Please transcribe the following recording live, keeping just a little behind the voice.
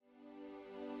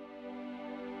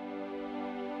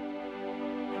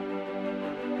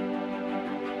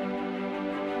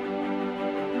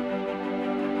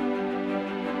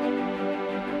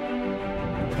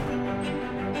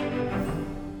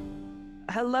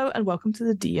Hello and welcome to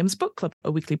the DM's Book Club,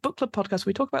 a weekly book club podcast where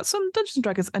we talk about some Dungeons &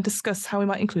 Dragons and discuss how we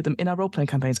might include them in our role-playing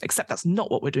campaigns, except that's not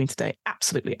what we're doing today,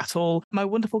 absolutely at all. My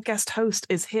wonderful guest host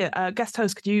is here. Guest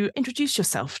host, could you introduce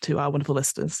yourself to our wonderful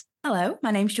listeners? Hello,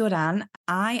 my name's Jordan.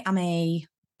 I am a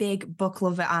big book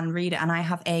lover and reader, and I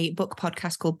have a book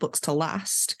podcast called Books to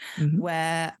Last,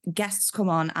 where guests come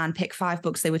on and pick 5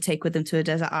 books they would take with them to a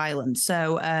desert island.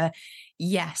 So,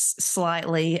 yes,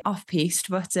 slightly off-piste,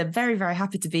 but very, very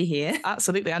happy to be here.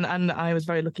 Absolutely. And I was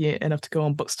very lucky enough to go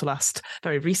on Books to Last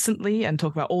very recently and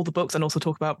talk about all the books and also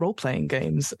talk about role-playing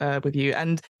games with you.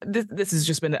 And this has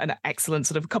just been an excellent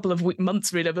sort of couple of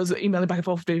months, really. I was emailing back and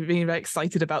forth, being very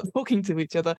excited about talking to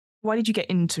each other. Why did you get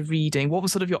into reading? What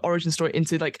was sort of your origin story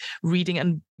into like reading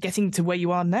and getting to where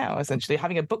you are now, essentially,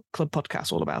 having a book club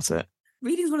podcast all about it?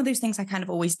 Reading is one of those things I kind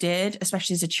of always did,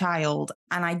 especially as a child.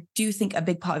 And I do think a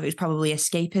big part of it is probably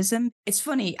escapism. It's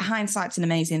funny, hindsight's an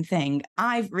amazing thing.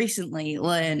 I've recently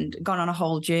gone on a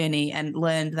whole journey and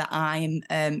learned that I'm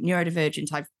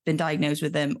neurodivergent. I've been diagnosed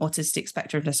with autistic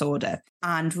spectrum disorder.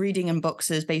 And reading and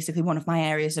books is basically one of my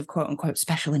areas of quote unquote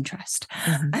special interest.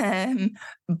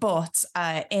 But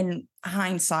in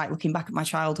hindsight, looking back at my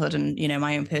childhood and, you know,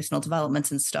 my own personal development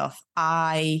and stuff,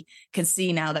 I can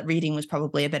see now that reading was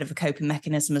probably a bit of a coping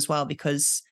mechanism as well,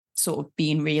 because sort of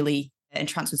being really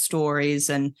entranced with stories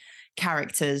and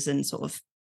characters and sort of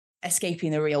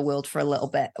escaping the real world for a little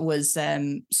bit was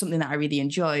something that I really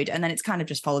enjoyed. And then it's kind of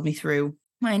just followed me through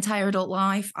my entire adult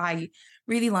life. I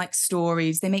really like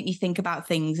stories. They make me think about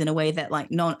things in a way that I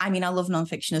love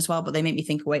nonfiction as well, but they make me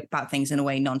think about things in a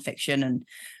way nonfiction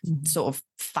and sort of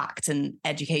fact and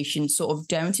education sort of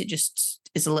don't. It just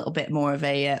is a little bit more of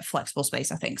a flexible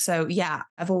space, I think. So yeah,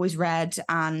 I've always read,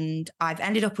 and I've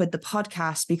ended up with the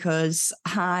podcast because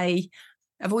I've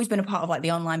always been a part of like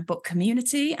the online book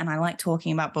community, and I like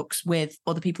talking about books with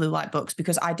other people who like books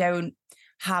because I don't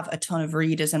have a ton of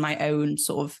readers in my own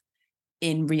sort of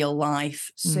in real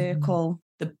life circle.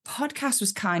 The podcast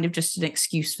was kind of just an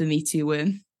excuse for me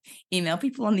to email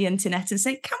people on the internet and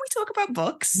say, can we talk about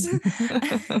books?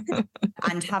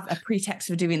 And have a pretext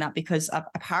for doing that, because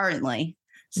apparently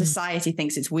society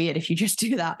thinks it's weird if you just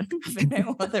do that for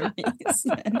no other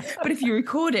reason. But if you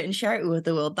record it and share it with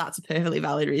the world, that's a perfectly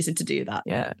valid reason to do that.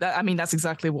 Yeah, that's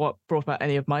exactly what brought about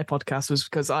any of my podcasts, was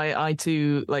because I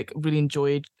too like really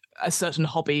enjoyed a certain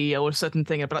hobby or a certain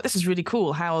thing, but like, this is really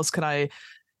cool. How else can I,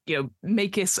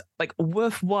 make it like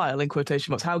worthwhile in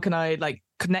quotation marks? How can I like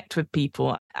connect with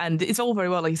people? And it's all very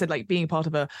well, like you said, like being part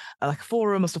of a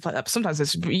forum or stuff like that. But sometimes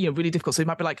it's really difficult. So you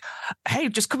might be like, hey,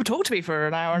 just come and talk to me for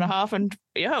an hour and a half, and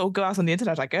go out on the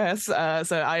internet, I guess. So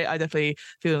I definitely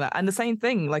feel that. And the same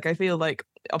thing, like I feel like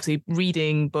obviously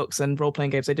reading books and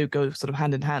role-playing games, they do go sort of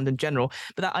hand in hand in general.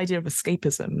 But that idea of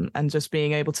escapism and just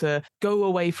being able to go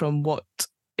away from what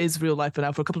is real life for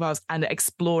now for a couple of hours and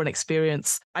explore and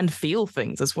experience and feel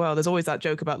things as well. There's always that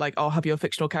joke about like, oh, have your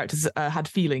fictional characters had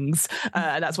feelings?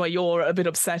 And that's why you're a bit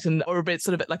upset or a bit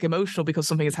sort of like emotional because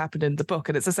something has happened in the book.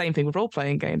 And it's the same thing with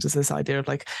role-playing games. It's this idea of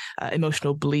like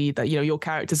emotional bleed, that, your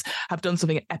characters have done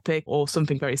something epic or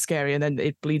something very scary, and then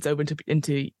it bleeds over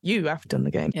into you after done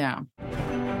the game. Yeah.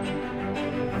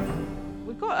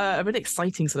 A really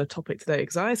exciting sort of topic today,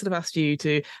 because I sort of asked you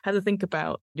to have a think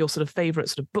about your sort of favorite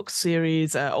sort of book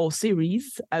series or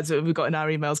series, as we've got in our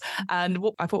emails, and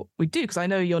what I thought we'd do, because I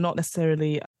know you're not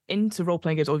necessarily into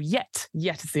role-playing games, or yet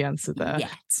is the answer there.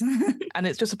 And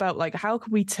it's just about like, how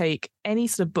can we take any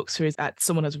sort of book series that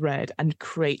someone has read and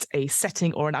create a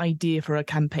setting or an idea for a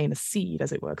campaign, a seed,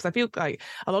 as it were? Because I feel like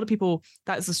a lot of people,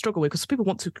 that is a struggle with, because people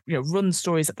want to run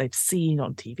stories that they've seen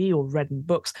on TV or read in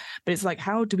books, but it's like,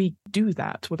 how do we do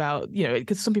that without,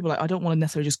 because some people are like, I don't want to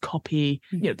necessarily just copy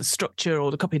the structure or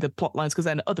to copy the plot lines, because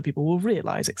then other people will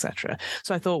realize, etc.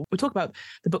 So I thought we'd talk about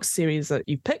the book series that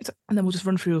you've picked, and then we'll just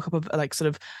run through a couple of like sort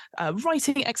of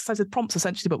writing exercises, prompts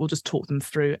essentially, but we'll just talk them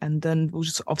through, and then we'll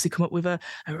just obviously come up with a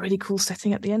really cool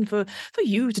setting at the end for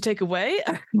you to take away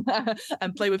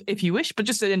and play with if you wish, but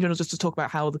just in general, just to talk about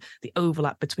how the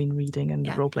overlap between reading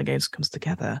and role-playing games comes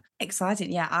together.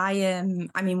 Exciting. Yeah,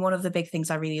 I mean, one of the big things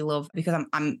I really love, because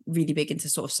I'm really big into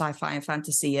sort of sci-fi and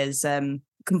fantasy, is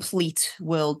complete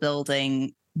world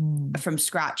building from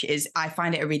scratch. Is I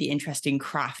find it a really interesting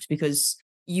craft, because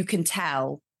you can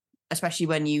tell, especially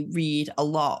when you read a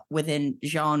lot within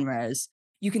genres,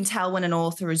 you can tell when an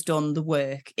author has done the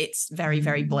work. It's very,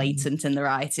 very blatant in the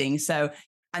writing. So,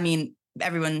 I mean,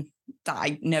 everyone that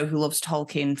I know who loves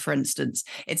Tolkien, for instance,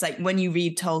 it's like when you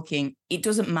read Tolkien, it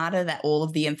doesn't matter that all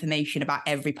of the information about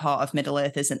every part of Middle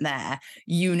Earth isn't there.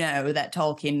 You know that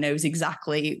Tolkien knows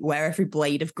exactly where every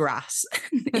blade of grass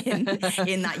in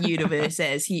that universe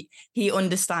is. He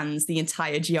understands the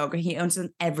entire geography. He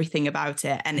understands everything about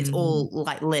it, and it's all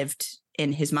like lived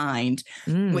in his mind,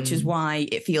 which is why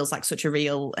it feels like such a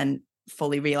real and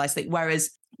fully realized thing.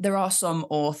 Whereas there are some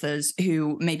authors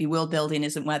who maybe world building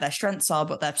isn't where their strengths are,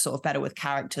 but they're sort of better with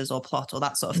characters or plot or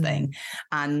that sort of thing.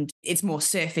 And it's more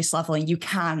surface level, and you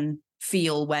can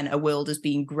feel when a world is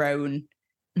being grown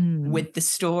with the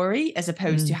story as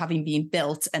opposed to having been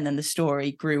built and then the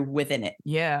story grew within it.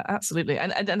 Yeah, absolutely.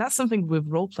 And that's something with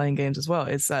role-playing games as well,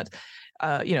 is that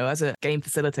as a game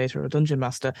facilitator or a dungeon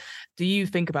master, do you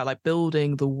think about like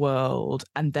building the world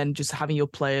and then just having your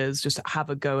players just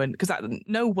have a go? And because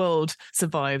no world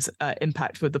survives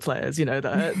impact with the players,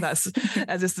 that's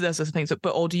as this those sorts of things.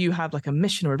 But or do you have like a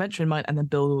mission or adventure in mind and then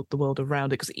build the world around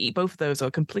it? Because both of those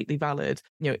are completely valid.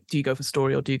 Do you go for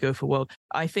story or do you go for world?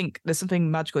 I think there's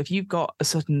something magical if you've got a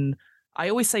certain. I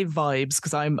always say vibes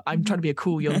because I'm trying to be a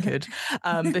cool young kid.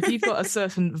 But if you've got a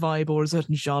certain vibe or a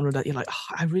certain genre that you're like,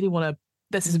 I really want to.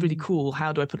 This is really cool.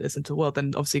 How do I put this into the world?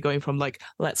 Then obviously going from like,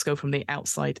 let's go from the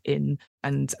outside in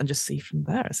and just see from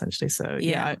there, essentially. So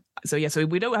so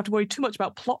we don't have to worry too much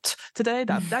about plot today.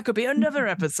 That could be another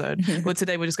episode. But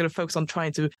today we're just going to focus on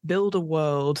trying to build a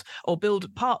world or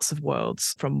build parts of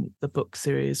worlds from the book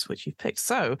series which you've picked.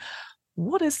 So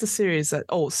what is the series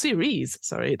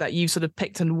that you sort of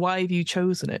picked, and why have you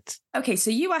chosen it? Okay,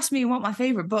 so you asked me what my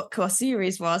favorite book or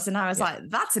series was, and I was like,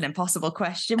 that's an impossible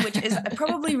question, which is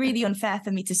probably really unfair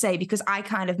for me to say because I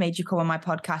kind of made you come on my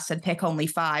podcast and pick only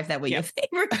 5 that were your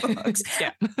favorite books.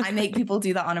 I make people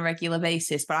do that on a regular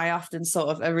basis, but I often sort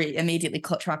of immediately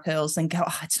clutch my pearls and go,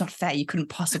 it's not fair. You couldn't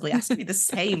possibly ask me the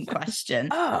same question.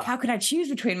 How could I choose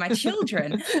between my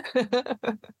children?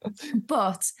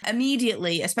 But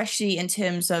immediately, especially in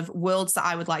terms of worlds that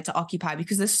I would like to occupy,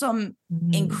 because there's some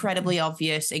incredibly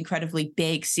obvious, incredibly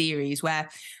big series where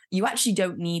you actually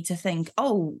don't need to think,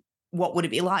 what would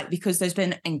it be like? Because there's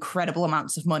been incredible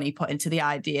amounts of money put into the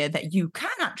idea that you can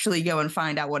actually go and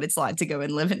find out what it's like to go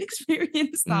and live and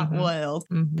experience that world.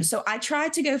 So I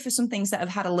tried to go for some things that have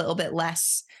had a little bit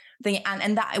less thing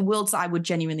and that worlds that I would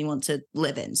genuinely want to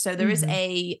live in. So there is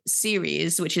a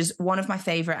series, which is one of my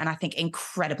favorite and I think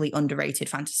incredibly underrated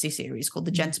fantasy series called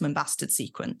The Gentleman Bastard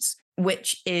Sequence,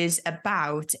 which is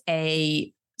about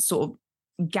a sort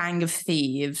of gang of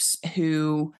thieves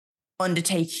who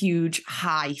undertake huge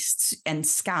heists and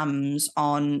scams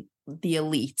on the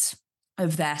elite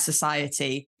of their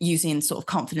society using sort of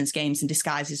confidence games and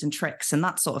disguises and tricks and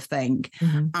that sort of thing.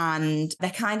 And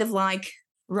they're kind of like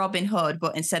Robin Hood,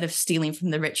 but instead of stealing from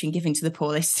the rich and giving to the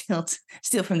poor, they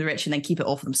steal from the rich and then keep it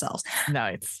all for themselves.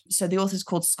 Nice. So the author's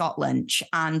called Scott Lynch,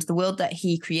 and the world that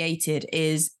he created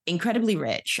is incredibly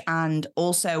rich and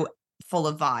also full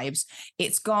of vibes.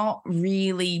 It's got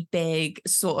really big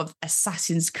sort of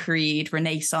Assassin's Creed,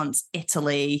 Renaissance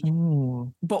Italy,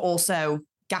 but also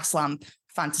Gaslamp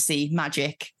fantasy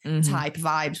magic type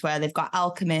vibes where they've got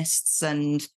alchemists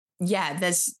and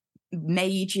there's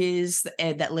mages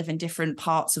that live in different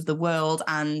parts of the world,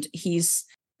 and he's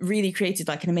really created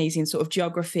like an amazing sort of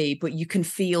geography, but you can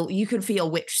feel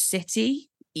which city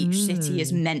each city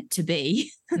is meant to be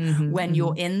when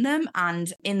you're in them.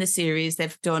 And in the series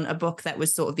they've done a book that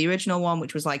was sort of the original one,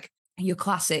 which was like your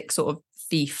classic sort of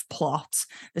thief plot.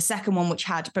 The second one, which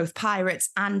had both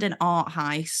pirates and an art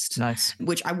heist. Nice.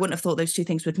 Which I wouldn't have thought those two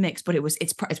things would mix, but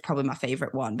it's probably my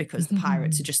favorite one because the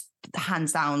pirates are just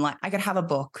hands down, like I could have a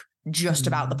book just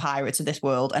about the pirates of this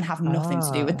world and have nothing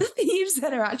to do with the thieves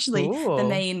that are actually the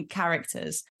main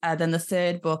characters. Then the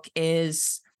third book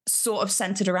is sort of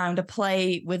centered around a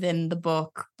play within the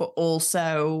book, but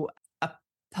also a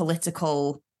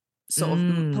political sort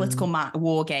of political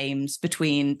war games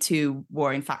between two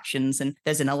warring factions, and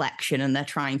there's an election and they're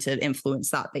trying to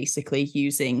influence that basically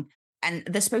using, and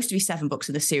there's supposed to be 7 books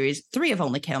of the series. 3 have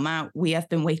only come out. We have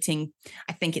been waiting,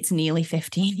 I think it's nearly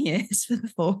 15 years for the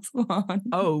 4th one.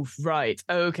 Oh, right.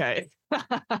 Okay.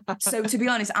 So to be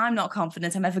honest, I'm not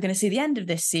confident I'm ever going to see the end of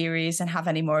this series and have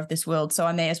any more of this world. So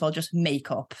I may as well just make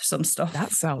up some stuff.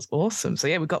 That sounds awesome. So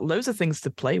we've got loads of things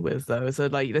to play with though. So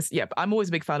like this, but I'm always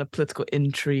a big fan of political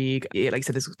intrigue. Like I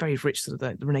said, it's very rich sort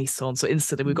of the Renaissance. So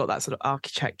instantly we've got that sort of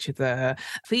architecture there.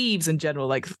 Thieves in general,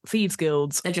 like thieves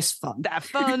guilds. They're just fun. They're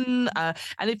fun.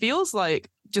 And it feels like,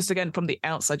 just again from the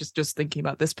outside, just thinking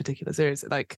about this particular series,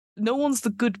 like no one's the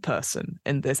good person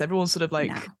in this. Everyone's sort of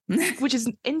like, No. which is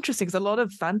interesting because a lot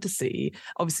of fantasy,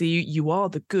 obviously you are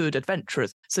the good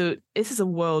adventurers. So this is a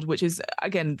world which is,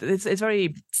 again, it's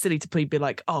very silly to be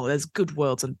like, oh, there's good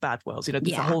worlds and bad worlds. You know,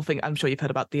 there's the whole thing. I'm sure you've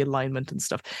heard about the alignment and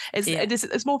stuff.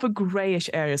 It's more of a greyish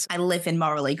area. I live in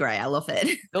morally grey. I love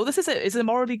it. Oh, it's a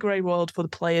morally grey world for the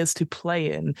players to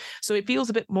play in. So it feels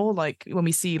a bit more like when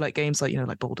we see like games like, you know,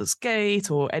 like Baldur's Gate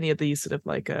or any of these sort of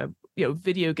like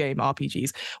video game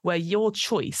RPGs where your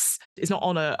choice is not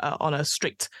on a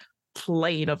strict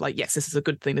plane of like, yes, this is a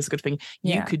good thing, this is a good thing.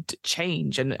 You could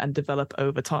change and develop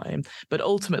over time. But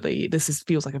ultimately,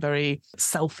 feels like a very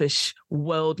selfish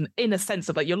world in a sense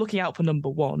of like you're looking out for number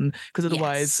one, because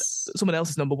otherwise someone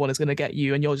else's number one is going to get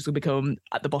you and you're just going to become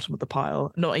at the bottom of the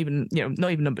pile. Not even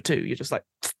number two. You're just like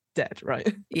dead,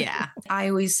 right? Yeah. I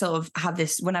always sort of have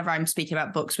this whenever I'm speaking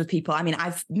about books with people. I mean,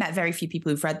 I've met very few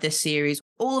people who've read this series.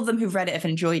 All of them who've read it have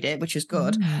enjoyed it, which is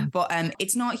good. But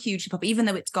it's not hugely popular, even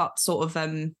though it's got sort of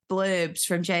blurbs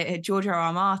from George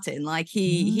R.R. Martin. Like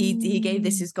he gave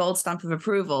this his gold stamp of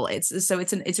approval. It's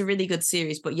a really good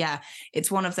series. But yeah,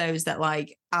 it's one of those that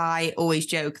like I always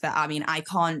joke that, I mean, I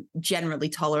can't generally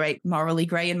tolerate morally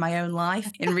grey in my own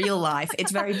life. In real life,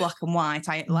 it's very black and white.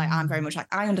 I'm very much like,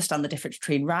 I understand the difference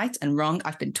between right and wrong.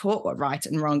 I've been taught what right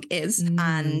and wrong is.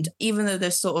 And even though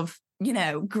there's sort of, you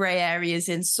know, grey areas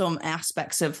in some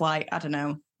aspects of like, I don't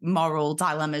know, moral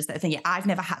dilemmas that I think I've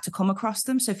never had to come across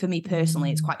them. So for me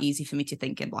personally, it's quite easy for me to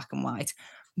think in black and white.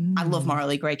 I love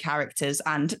morally grey characters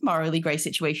and morally grey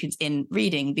situations in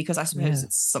reading because I suppose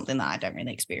it's something that I don't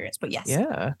really experience. But yes,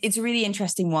 it's a really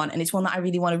interesting one. And it's one that I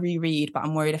really want to reread, but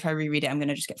I'm worried if I reread it, I'm going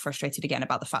to just get frustrated again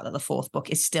about the fact that the fourth book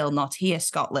is still not here,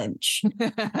 Scott Lynch.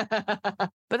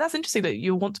 But that's interesting that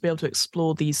you want to be able to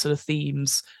explore these sort of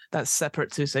themes that's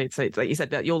separate to say like you said,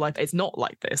 that your life is not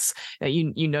like this.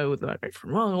 You know the right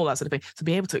from wrong, all that sort of thing. To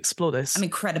be able to explore this. I'm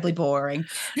incredibly boring.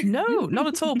 No, not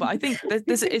at all. But I think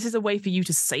this is a way for you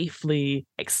to safely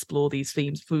explore these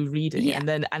themes through reading.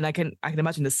 And I can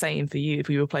imagine the same for you if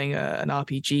we were playing an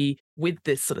RPG with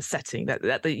this sort of setting,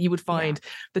 that you would find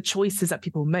the choices that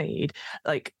people made,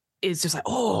 like, is just like,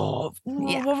 what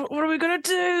are we going to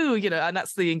do? You know, and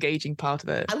that's the engaging part of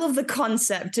it. I love the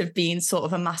concept of being sort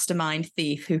of a mastermind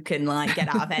thief who can like get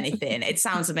out of anything. It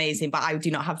sounds amazing, but I do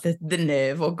not have the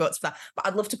nerve or guts for that. But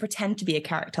I'd love to pretend to be a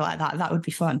character like that. That would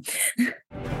be fun.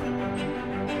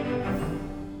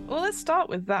 Well, let's start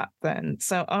with that then.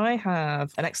 So I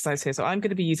have an exercise here. So I'm going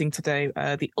to be using today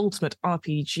the Ultimate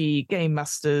RPG Game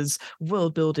Master's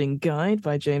World Building Guide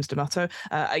by James D'Amato.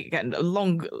 Again, a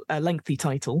long, lengthy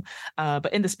title.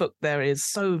 But in this book, there is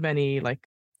so many like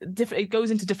different. It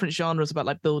goes into different genres about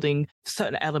like building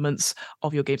certain elements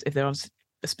of your games if there are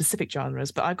specific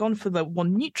genres, but I've gone for the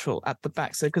one neutral at the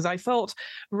back. So because I thought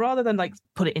rather than like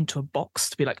put it into a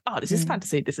box to be like, this is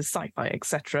fantasy, this is sci-fi,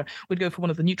 etc., we'd go for one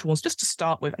of the neutral ones just to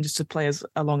start with and just to play us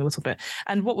along a little bit.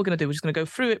 And what we're going to do, we're just going to go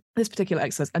through it, this particular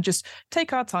exercise, and just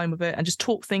take our time with it and just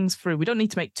talk things through. We don't need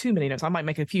to make too many notes. I might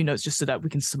make a few notes just so that we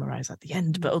can summarize at the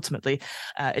end, but ultimately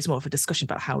it's more of a discussion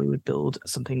about how we would build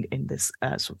something in this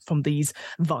from these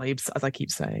vibes, as I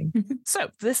keep saying. So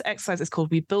this exercise is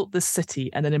called We Built This City,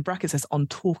 and then in brackets says on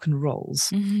talk and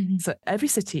rolls. So every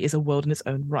city is a world in its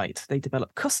own right. They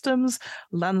develop customs,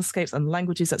 landscapes, and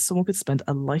languages that someone could spend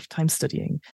a lifetime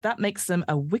studying. That makes them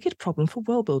a wicked problem for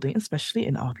world building, especially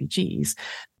in RPGs.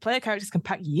 Player characters can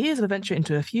pack years of adventure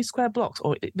into a few square blocks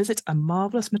or visit a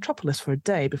marvelous metropolis for a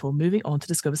day before moving on to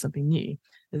discover something new.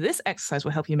 This exercise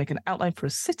will help you make an outline for a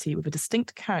city with a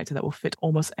distinct character that will fit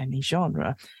almost any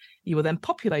genre. You will then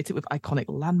populate it with iconic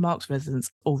landmarks, residents,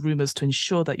 or rumors to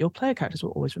ensure that your player characters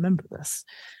will always remember this.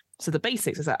 So the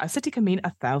basics is that a city can mean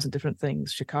 1,000 different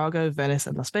things. Chicago, Venice,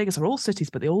 and Las Vegas are all cities,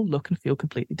 but they all look and feel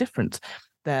completely different.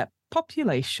 Their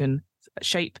population,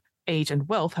 shape, age, and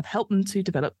wealth have helped them to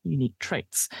develop unique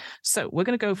traits. So we're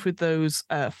going to go through those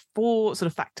 4 sort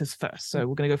of factors first. So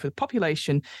we're going to go through the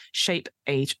population, shape,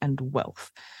 age, and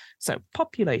wealth. So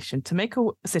population, to make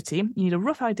a city, you need a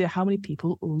rough idea how many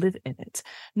people live in it.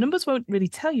 Numbers won't really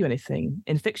tell you anything.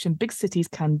 In fiction, big cities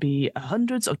can be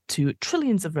hundreds or to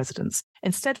trillions of residents.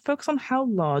 Instead, focus on how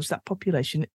large that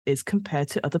population is compared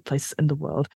to other places in the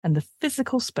world and the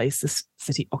physical space this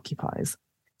city occupies.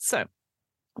 So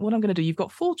what I'm going to do, you've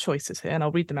got 4 choices here, and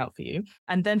I'll read them out for you.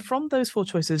 And then from those 4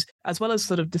 choices, as well as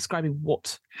sort of describing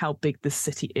how big this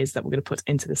city is that we're going to put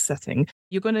into this setting,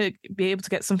 you're going to be able to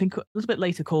get something a little bit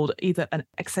later called either an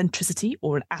eccentricity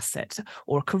or an asset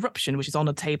or a corruption, which is on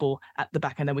a table at the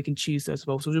back, and then we can choose those as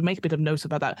well. So we'll make a bit of note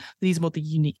about that. These are more the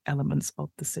unique elements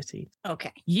of the city.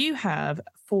 Okay. You have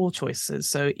 4 choices.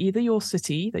 So either your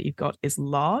city that you've got is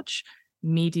large,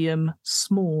 medium,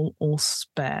 small, or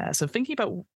spare. So thinking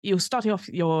about, you're starting off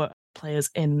your players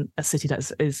in a city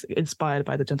that is inspired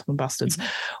by the Gentlemen Bastards.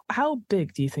 How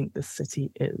big do you think this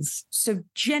city is? So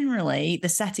generally, the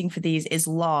setting for these is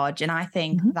large, and I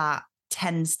think that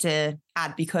tends to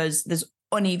add because there's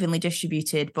unevenly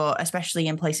distributed, but especially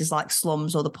in places like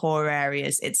slums or the poorer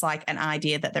areas, it's like an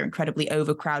idea that they're incredibly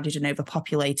overcrowded and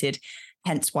overpopulated,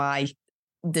 hence why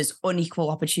there's unequal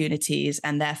opportunities,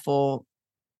 and therefore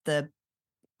the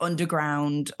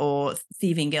underground or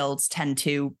thieving guilds tend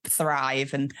to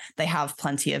thrive and they have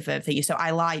plenty of things. So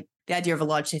I like the idea of a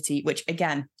large city, which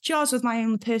again jars with my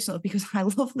own personal, because I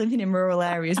love living in rural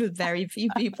areas with very few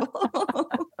people.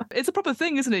 It's a proper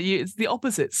thing, isn't it? It's the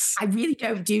opposites. I really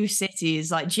don't do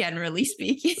cities, like generally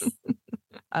speaking.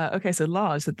 Okay, so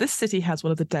large. So this city has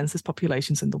one of the densest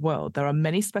populations in the world. There are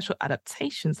many special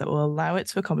adaptations that will allow it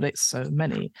to accommodate so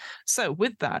many. So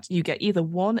with that, you get either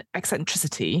one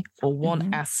eccentricity or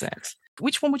one asset.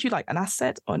 Which one would you like, an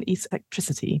asset or an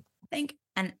eccentricity? I think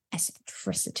an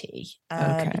eccentricity,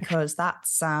 Okay. because that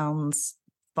sounds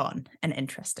fun and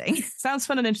interesting. Sounds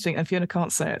fun and interesting, and Fiona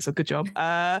can't say it, so good job.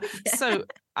 So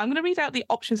I'm going to read out the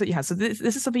options that you have. So this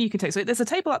is something you can take. So there's a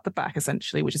table at the back,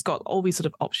 essentially, which has got all these sort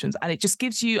of options, and it just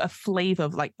gives you a flavor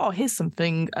of like, oh, here's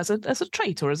something as a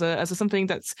trait or as a something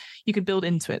that's you can build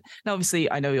into it. Now, obviously,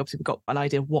 I know obviously we've got an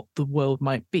idea of what the world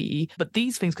might be, but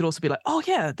these things could also be like, oh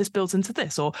yeah, this builds into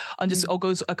this, or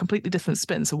goes a completely different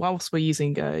spin. So whilst we're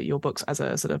using your books as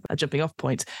a sort of a jumping off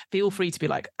point, feel free to be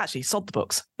like, actually, sod the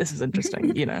books. This is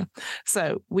interesting, you know.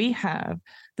 So we have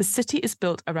the city is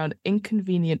built around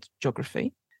inconvenient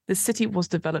geography. The city was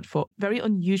developed for very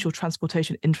unusual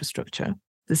transportation infrastructure.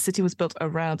 The city was built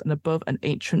around and above an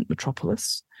ancient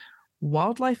metropolis.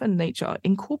 Wildlife and nature are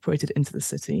incorporated into the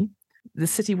city. The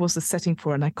city was the setting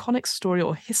for an iconic story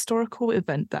or historical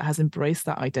event that has embraced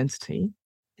that identity.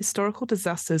 Historical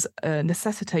disasters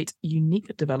necessitate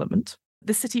unique development.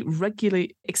 The city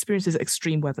regularly experiences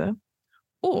extreme weather.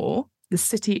 Or the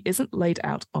city isn't laid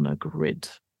out on a grid.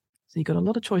 So you've got a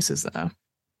lot of choices there.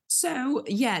 So,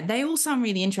 yeah, they all sound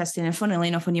really interesting. And funnily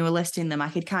enough, when you were listing them,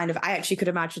 I actually could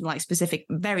imagine like specific,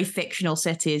 very fictional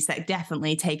cities that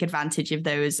definitely take advantage of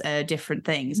those different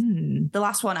things. The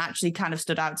last one actually kind of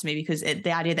stood out to me because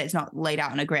the idea that it's not laid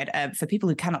out on a grid, for people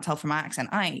who cannot tell from my accent,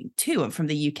 I too am from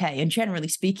the UK. And generally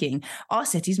speaking, our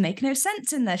cities make no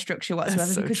sense in their structure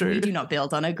whatsoever because we do not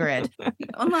build on a grid.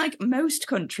 Unlike most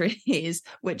countries,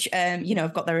 which,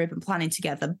 have got their urban planning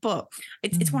together. But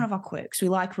it's one of our quirks. We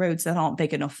like roads that aren't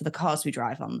big enough for the cars we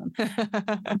drive on them.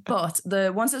 But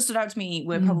the ones that stood out to me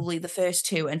were probably the first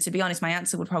two. And to be honest, my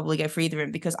answer would probably go for either of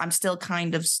them because I'm still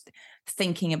kind of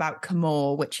thinking about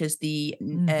Camor, which is the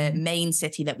main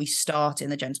city that we start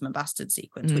in the Gentlemen Bastard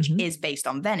sequence, which is based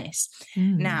on Venice.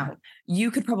 Now,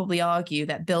 you could probably argue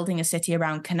that building a city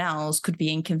around canals could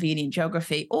be inconvenient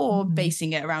geography or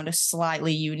basing it around a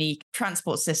slightly unique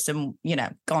transport system,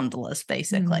 gondolas,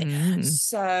 basically.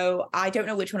 So I don't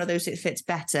know which one of those it fits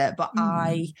better, but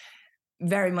I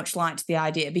very much liked the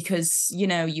idea because,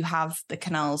 you have the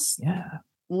canals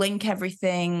link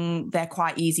everything. They're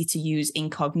quite easy to use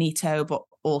incognito, but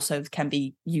also can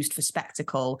be used for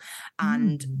spectacle,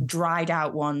 and dried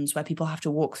out ones where people have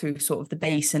to walk through sort of the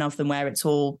basin of them where it's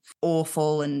all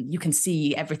awful and you can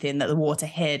see everything that the water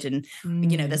hid. And,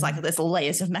 there's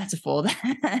layers of metaphor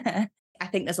there. I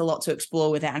think there's a lot to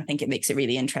explore with it. I think it makes it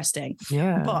really interesting.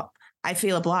 Yeah. But I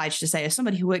feel obliged to say, as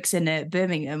somebody who works in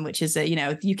Birmingham, which is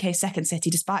the UK's second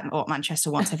city, despite what Manchester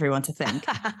wants everyone to think,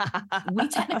 we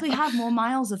technically have more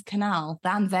miles of canal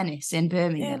than Venice in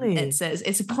Birmingham. Really?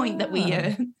 It's a point that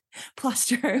we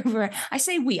plaster over. I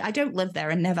say we. I don't live there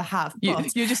and never have.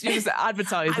 But you're just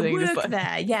advertising. I work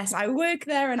there. Yes, I work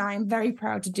there, and I am very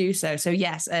proud to do so. So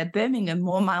yes, Birmingham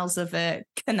more miles of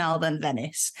canal than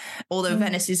Venice. Although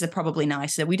Venice is probably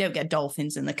nicer. We don't get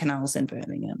dolphins in the canals in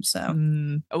Birmingham. So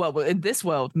well, in this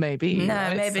world, maybe. No,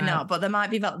 right? Maybe not. But there might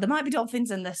be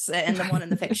dolphins in this in the one in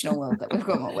the fictional world that we've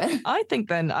come up with. I think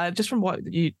then, just from what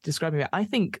you describing, I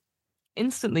think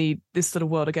instantly this sort of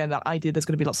world, again, that idea there's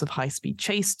going to be lots of high-speed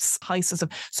heists and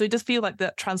stuff. So it does feel like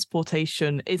that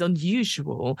transportation is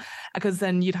unusual because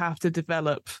then you'd have to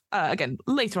develop, again,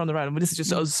 later on the road, this is just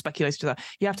sort of speculation,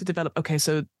 you have to develop, okay,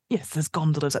 so yes, there's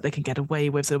gondolas that they can get away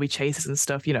with, so there'll be chases and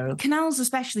stuff, Canals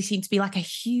especially seem to be like a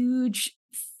huge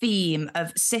theme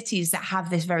of cities that have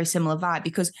this very similar vibe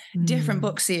because different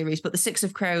book series, but the Six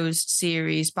of Crows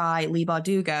series by Leigh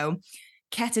Bardugo,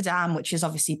 Ketterdam, which is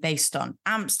obviously based on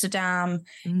Amsterdam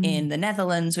in the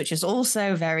Netherlands, which is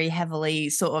also very heavily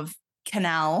sort of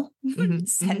canal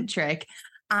centric.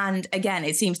 And again,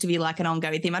 it seems to be like an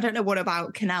ongoing theme. I don't know what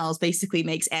about canals basically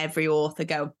makes every author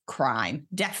go, crime,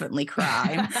 definitely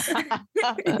crime.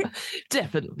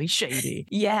 Definitely shady.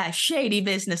 Yeah, shady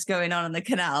business going on in the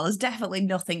canal. There's definitely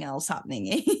nothing else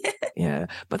happening. Yeah,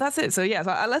 but that's it. So yeah,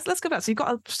 let's go back. So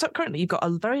currently you've got a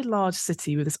very large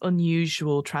city with this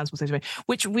unusual transportation,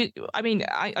 which I mean,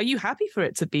 are you happy for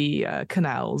it to be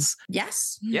canals?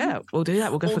 Yes. Yeah, we'll do that.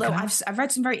 We'll go for canals. I've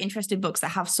read some very interesting books that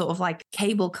have sort of like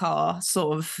cable car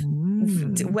sort of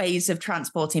ways of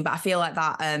transporting, but I feel like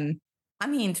that. I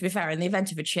mean, to be fair, in the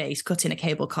event of a chase, cutting a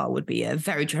cable car would be a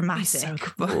very dramatic. So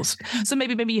cool. So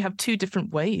maybe you have two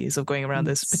different ways of going around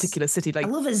this particular city. Like, I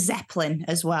love a zeppelin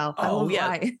as well.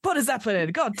 Put a zeppelin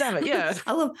in. God damn it, yeah.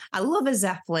 I love a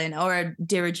zeppelin or a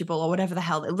dirigible or whatever the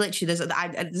hell. Literally, there's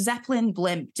a zeppelin,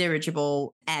 blimp,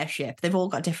 dirigible, airship. They've all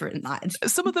got different lines.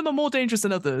 Some of them are more dangerous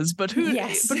than others, but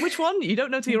But which one? You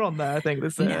don't know till you're on there. I think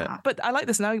But I like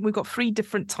this. Now we've got 3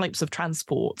 different types of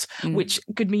transport, which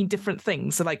could mean different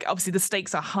things. So, like, obviously the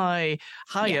stakes are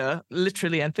higher,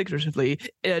 literally and figuratively,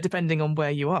 depending on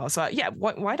where you are. So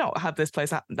why not have this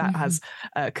place that has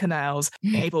canals,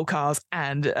 cable cars,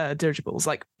 and dirigibles?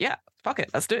 Like, yeah, fuck it,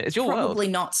 let's do it. It's your world. Probably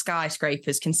not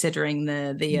skyscrapers, considering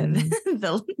the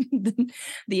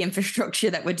infrastructure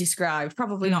that were described.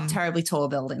 Probably not terribly tall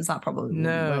buildings. That probably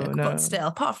wouldn't work. But still,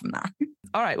 apart from that.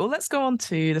 All right, well, let's go on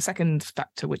to the second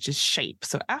factor, which is shape.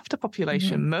 So after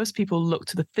population, most people look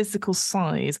to the physical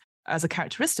size as a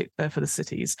characteristic for the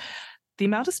cities. The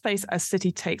amount of space a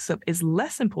city takes up is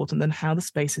less important than how the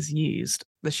space is used.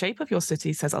 The shape of your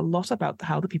city says a lot about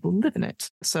how the people live in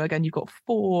it. So again, you've got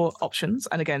 4 options.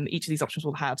 And again, each of these options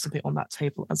will have something on that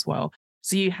table as well.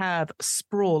 So you have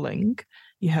sprawling,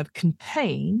 you have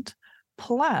contained,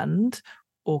 planned,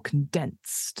 or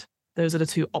condensed. Those are the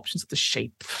 2 options of the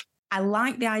shape. I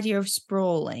like the idea of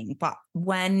sprawling, but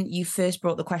when you first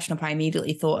brought the question up, I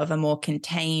immediately thought of a more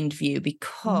contained view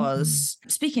because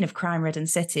speaking of crime-ridden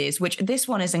cities, which this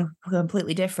one is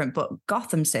completely different, but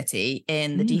Gotham City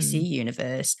in the DC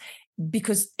universe,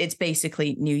 because it's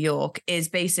basically New York, is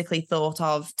basically thought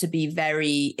of to be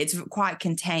it's quite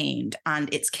contained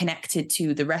and it's connected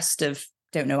to the rest of,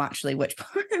 don't know actually which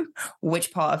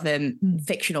part of the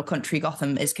fictional country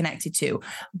Gotham is connected to,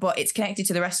 but it's connected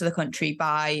to the rest of the country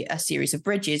by a series of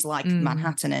bridges like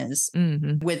Manhattan is,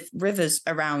 with rivers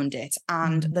around it.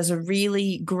 And there's a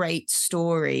really great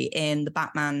story in the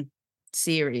Batman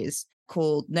series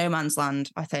called No Man's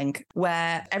Land, I think,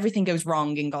 where everything goes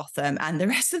wrong in Gotham and the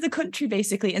rest of the country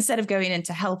basically, instead of going in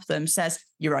to help them, says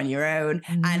you're on your own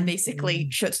and basically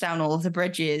shuts down all of the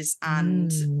bridges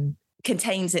and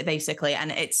contains it basically.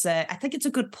 And it's I think it's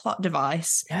a good plot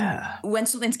device. Yeah, when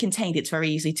something's contained, it's very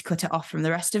easy to cut it off from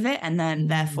the rest of it and then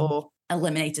therefore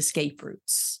eliminate escape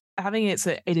routes. Having it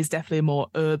is definitely a more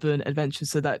urban adventure,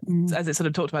 so that as it sort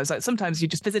of talked about, it's like sometimes you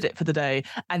just visit it for the day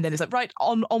and then it's like, right,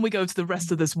 on we go to the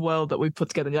rest of this world that we've put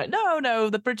together, and you're like, no,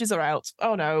 the bridges are out,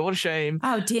 oh no, what a shame,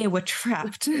 oh dear, we're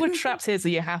trapped. We're trapped here, so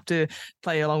you have to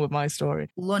play along with my story.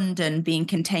 London being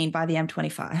contained by the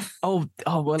M25. Oh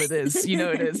well, it is,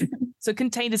 it is. So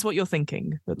contained is what you're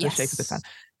thinking, the shape of the fan.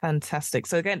 Fantastic.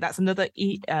 So again, that's another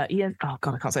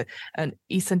an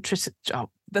eccentricity. Oh,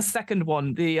 the second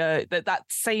one, that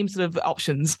same sort of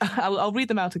options. I'll read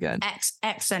them out again.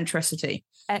 Eccentricity.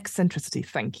 Eccentricity.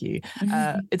 Thank you.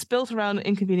 It's built around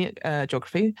inconvenient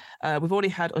geography. We've already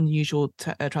had unusual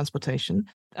transportation.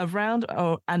 Around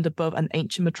and above an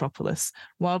ancient metropolis,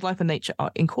 wildlife and nature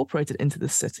are incorporated into the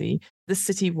city. This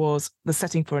city was the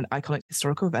setting for an iconic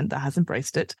historical event that has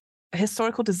embraced it.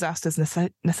 Historical disasters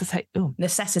necessitate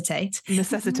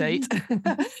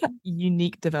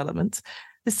unique development.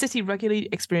 The city regularly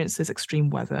experiences extreme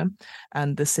weather,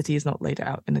 and the city is not laid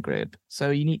out in a grid. So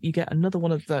you get another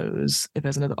one of those if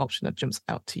there's another option that jumps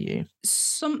out to you.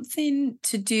 Something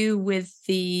to do with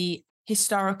the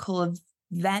historical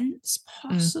events,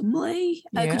 possibly.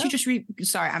 Could you just read?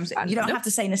 Sorry, you don't have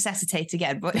to say necessitate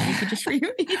again, but if you could just read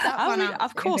that one out.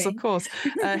 Of course.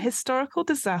 Historical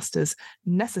disasters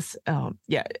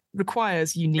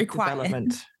requires unique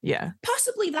development. Yeah,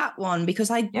 possibly that one, because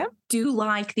I do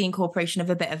like the incorporation of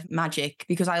a bit of magic,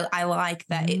 because I like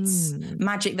that it's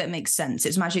magic that makes sense.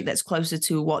 It's magic that's closer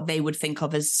to what they would think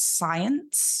of as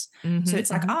science. So it's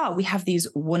like, we have these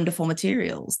wonderful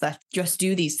materials that just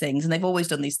do these things, and they've always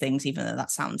done these things, even though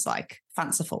that sounds like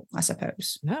fanciful, I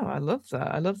suppose. No, I love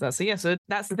that. So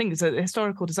that's the thing. So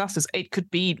historical disasters, it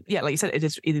could be, like you said, it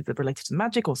is either related to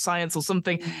magic or science or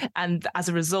something. And as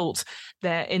a result,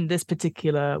 they're in this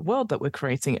particular world that we're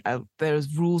creating.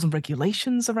 There's rules and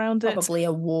regulations around it. Probably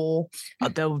a war.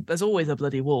 There's always a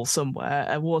bloody wall somewhere.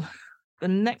 A war. The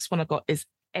next one I've got is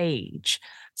age.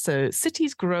 So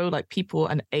cities grow like people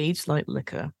and age like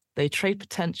liquor. They trade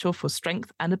potential for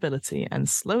strength and ability, and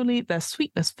slowly their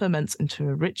sweetness ferments into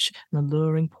a rich and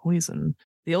alluring poison.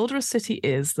 The older a city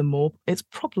is, the more its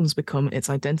problems become its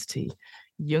identity.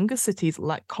 Younger cities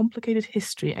lack complicated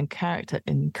history and character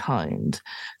in kind.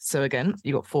 So again,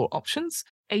 you got 4 options: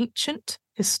 ancient,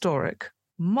 historic,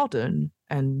 modern,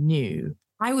 and new.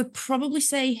 I would probably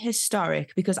say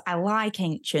historic because I like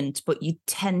ancient, but you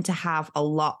tend to have a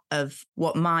lot of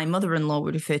what my mother-in-law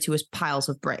would refer to as piles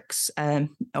of bricks,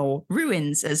 or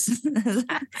ruins,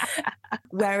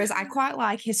 whereas I quite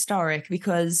like historic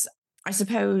because I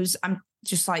suppose I'm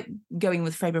just like going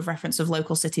with frame of reference of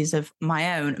local cities of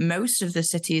my own. Most of the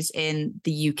cities in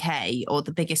the UK, or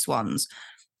the biggest ones,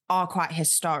 are quite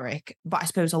historic, but I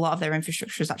suppose a lot of their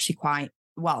infrastructure is actually quite,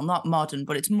 well, not modern,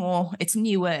 but it's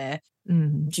newer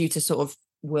due to sort of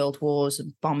world wars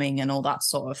and bombing and all that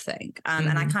sort of thing.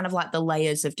 And I kind of like the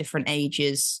layers of different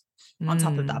ages on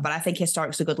top of that. But I think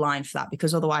historic's a good line for that,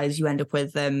 because otherwise you end up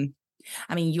with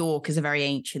York is a very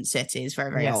ancient city. It's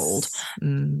very, very old.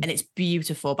 And it's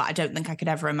beautiful, but I don't think I could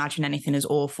ever imagine anything as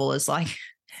awful as like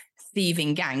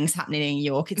thieving gangs happening in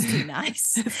York. It's too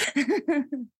nice.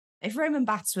 If Roman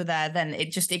baths were there, then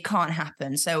it can't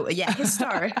happen. So yeah,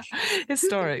 historic.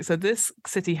 Historic. So this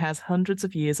city has hundreds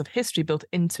of years of history built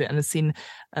into it and has seen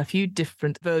a few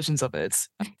different versions of it.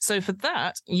 So for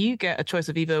that, you get a choice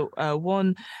of either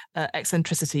 1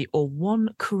 eccentricity or 1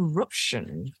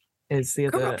 corruption. Is the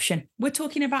other corruption. We're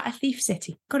talking about a thief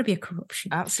city. Got to be a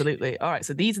corruption. Absolutely. All right.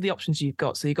 So these are the options you've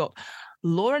got. So you've got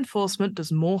law enforcement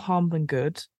does more harm than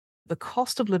good. The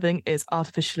cost of living is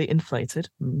artificially inflated.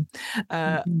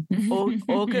 What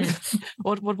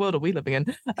world are we living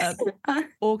in?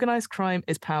 Organized crime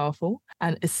is powerful.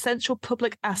 An essential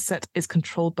public asset is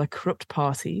controlled by corrupt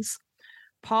parties.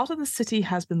 Part of the city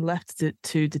has been left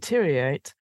to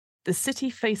deteriorate. The city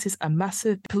faces a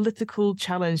massive political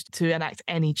challenge to enact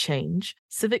any change.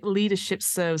 Civic leadership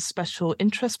serves special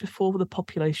interests before the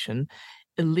population.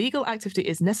 Illegal activity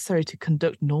is necessary to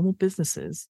conduct normal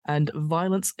businesses, and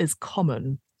violence is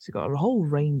common. So you've got a whole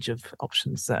range of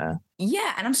options there.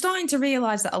 Yeah, and I'm starting to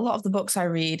realise that a lot of the books I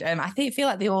read, I feel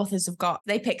like the authors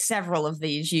they pick several of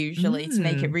these usually to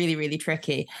make it really, really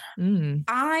tricky.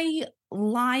 I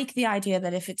like the idea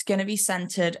that if it's going to be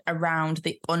centred around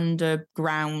the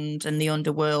underground and the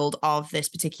underworld of this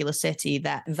particular city,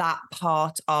 that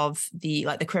part of the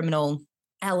criminal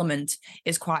element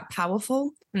is quite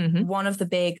powerful. One of the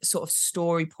big sort of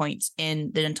story points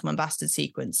in the Gentleman Bastard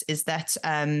sequence is that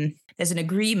there's an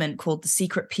agreement called the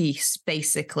Secret Peace,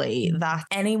 basically, that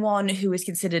anyone who is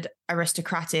considered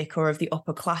aristocratic or of the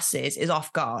upper classes is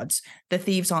off guards. The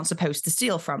thieves aren't supposed to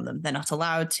steal from them. They're not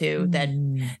allowed to.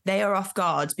 They are off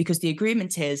guards because the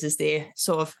agreement is the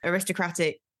sort of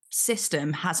aristocratic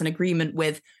system has an agreement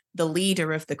with the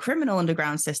leader of the criminal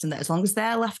underground system that as long as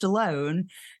they're left alone,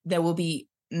 there will be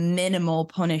minimal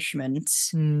punishment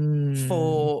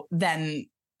for them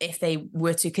if they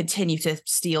were to continue to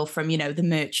steal from, the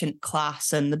merchant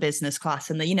class and the business class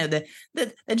and the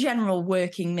general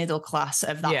working middle class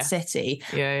of that city.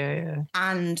 Yeah.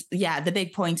 And the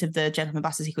big point of the Gentleman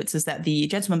Bastard sequence is that the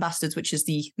Gentleman Bastards, which is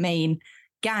the main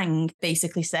gang,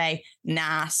 basically say,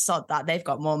 nah, sod that, they've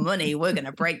got more money, we're going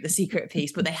to break the secret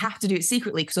peace, but they have to do it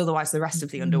secretly because otherwise the rest of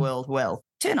the underworld will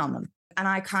turn on them. And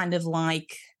I kind of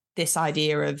like this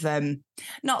idea of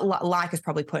not like is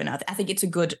probably putting out. I think it's a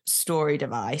good story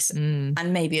device and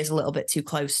maybe is a little bit too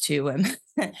close to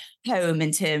home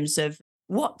in terms of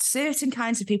what certain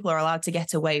kinds of people are allowed to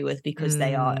get away with because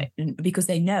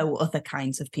they know other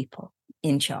kinds of people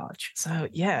in charge. So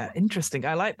yeah, interesting.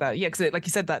 I like that. Yeah, because like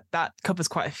you said, that covers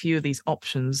quite a few of these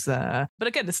options there. But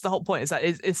again, this is the whole point, is that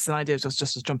it's an idea of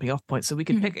just a jumping off point. So we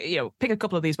can pick a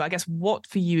couple of these, but I guess what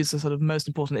for you is the sort of most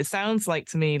important? It sounds like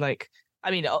to me like,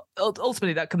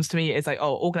 ultimately that comes to me is like,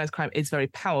 organized crime is very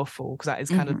powerful because that is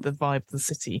kind of the vibe of the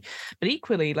city. But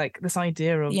equally, like this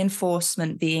idea of the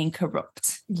enforcement being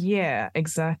corrupt. Yeah,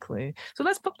 exactly. So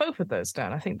let's put both of those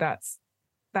down. I think that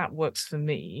works for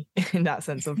me in that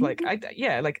sense of like,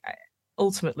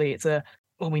 ultimately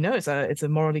we know it's a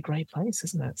morally great place,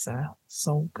 isn't it?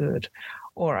 So good.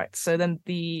 All right. So then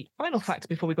the final fact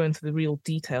before we go into the real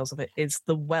details of it is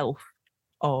the wealth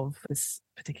of this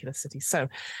particular city. So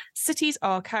cities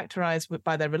are characterized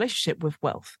by their relationship with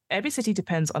wealth. Every city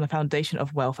depends on a foundation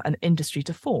of wealth and industry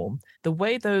to form. The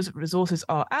way those resources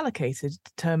are allocated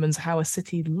determines how a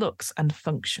city looks and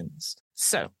functions.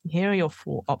 So here are your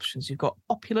 4 options. You've got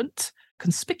opulent,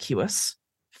 conspicuous,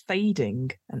 fading,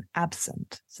 and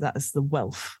absent. So that is the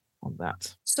wealth on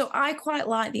that. So I quite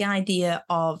like the idea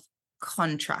of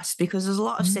contrast, because there's a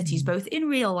lot of cities, both in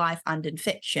real life and in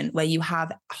fiction, where you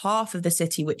have half of the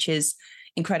city which is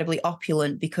incredibly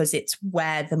opulent because it's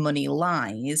where the money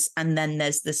lies, and then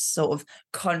there's this sort of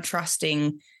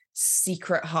contrasting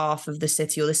secret half of the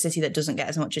city, or the city that doesn't get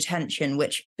as much attention,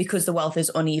 which, because the wealth is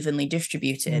unevenly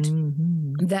distributed,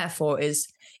 therefore is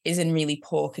in really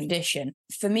poor condition.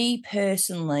 For me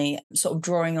personally, sort of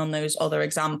drawing on those other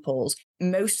examples,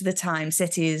 most of the time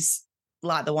cities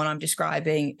like the one I'm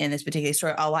describing in this particular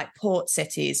story are like port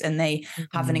cities, and they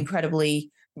have an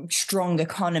incredibly strong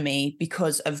economy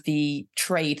because of the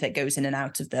trade that goes in and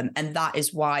out of them. And that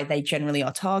is why they generally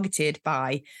are targeted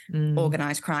by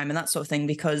organized crime and that sort of thing,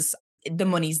 because the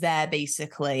money's there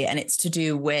basically, and it's to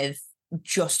do with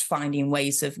just finding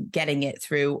ways of getting it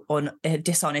through on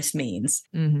dishonest means.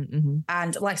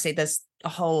 And like I say, there's a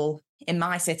whole, in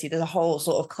my city, there's a whole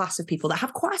sort of class of people that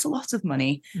have quite a lot of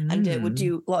money and would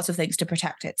do lots of things to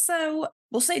protect it. So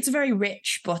we'll say it's a very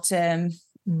rich but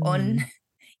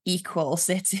unequal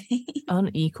city.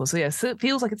 Unequal. So yeah, so it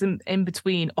feels like it's in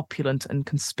between opulent and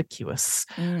conspicuous,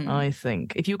 I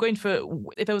think. If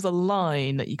there was a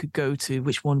line that you could go to,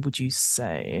 which one would you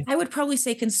say? I would probably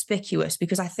say conspicuous,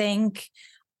 because I think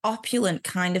opulent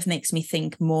kind of makes me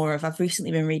think more of, I've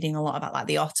recently been reading a lot about like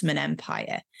the Ottoman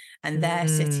Empire and their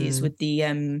cities with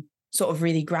the sort of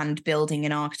really grand building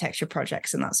and architecture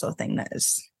projects and that sort of thing. That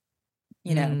is,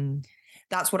 you know,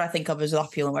 that's what I think of as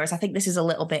opulent. Whereas I think this is a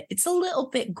little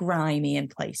bit grimy in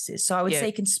places. So I would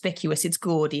say conspicuous. It's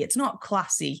gaudy. It's not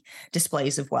classy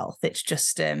displays of wealth. It's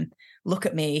just, look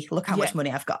at me, look how much money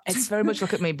I've got. It's very much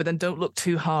look at me, but then don't look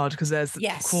too hard, because there's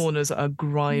corners that are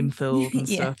grime filled and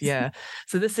stuff. Yeah.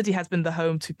 So this city has been the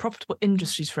home to profitable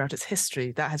industries throughout its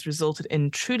history that has resulted in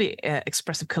truly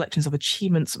expressive collections of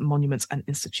achievements, monuments and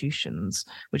institutions,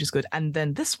 which is good. And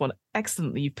then this one,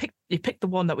 excellently, you picked the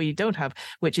one that we don't have,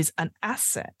 which is an asset.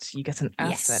 You get an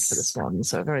asset for this one.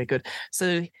 So very good.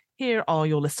 So here are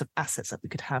your list of assets that we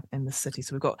could have in the city.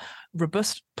 So we've got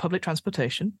robust public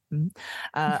transportation,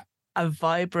 a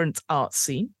vibrant art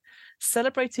scene,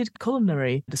 celebrated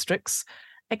culinary districts,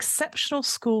 exceptional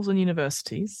schools and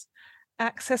universities,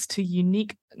 access to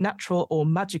unique natural or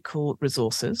magical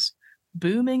resources,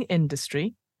 booming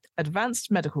industry,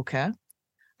 advanced medical care,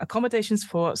 accommodations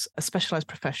for a specialized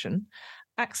profession,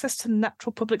 access to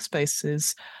natural public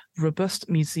spaces, robust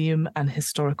museum and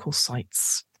historical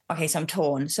sites. Okay, so I'm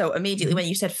torn. So immediately when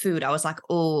you said food, I was like,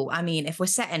 oh, I mean, if we're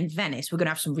set in Venice, we're going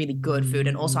to have some really good food.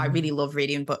 And also I really love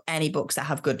reading any books that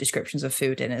have good descriptions of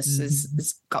food in it.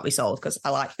 It's got me sold, because I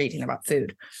like reading about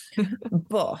food.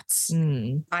 But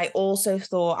I also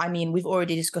thought, I mean, we've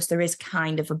already discussed there is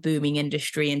kind of a booming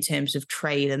industry in terms of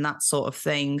trade and that sort of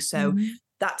thing. So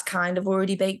that's kind of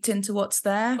already baked into what's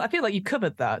there. I feel like you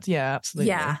covered that. Yeah,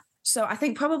 absolutely. Yeah. So I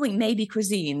think probably maybe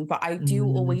cuisine, but I do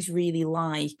always really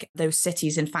like those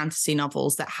cities in fantasy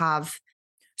novels that have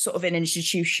sort of an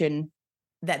institution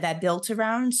that they're built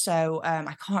around. So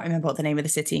I can't remember what the name of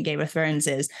the city in Game of Thrones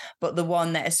is, but the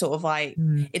one that is sort of like,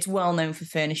 it's well known for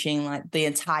furnishing like the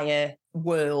entire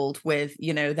world with,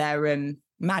 you know, their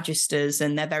magisters,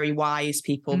 and they're very wise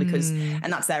people, because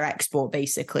and that's their export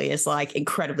basically, is like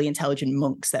incredibly intelligent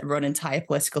monks that run entire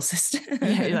political systems.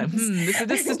 Yeah, you're like,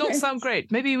 this does not sound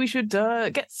great. Maybe we should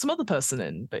get some other person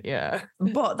in. But yeah,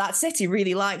 but that city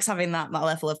really likes having that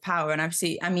level of power. And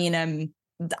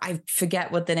I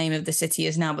forget what the name of the city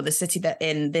is now, but the city that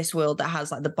in this world that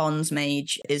has like the Bonds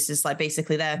Mage is just like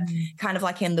basically they're kind of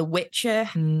like in The Witcher,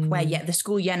 where the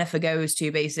school Yennefer goes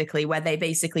to, basically, where they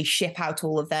basically ship out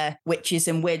all of their witches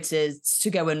and wizards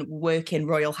to go and work in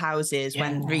royal houses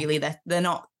when really they're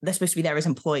not. They're supposed to be there as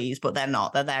employees, but they're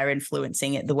not. They're there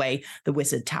influencing it the way the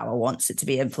Wizard Tower wants it to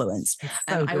be influenced.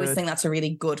 And I always think that's a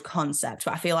really good concept,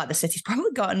 but I feel like the city's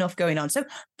probably got enough going on. So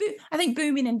I think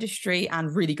booming industry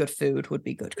and really good food would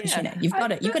be good, because you've got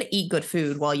to eat good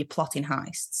food while you're plotting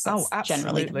heists. That's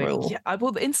absolutely. Generally the rule. Yeah,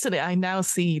 well, instantly I now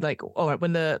see like, all right,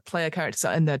 when the player characters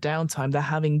are in their downtime, they're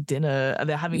having dinner and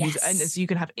they're having these, and so you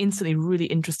can have instantly really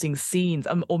interesting scenes,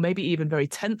 or maybe even very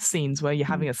tense scenes where you're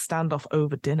having a standoff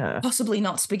over dinner. Possibly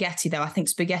not spaghetti, though. I think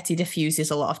spaghetti diffuses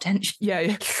a lot of tension.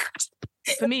 Yeah.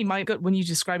 For me, my gut, when you're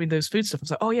describing those food stuff, I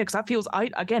was like, oh yeah, because that feels, I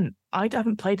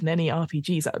haven't played in any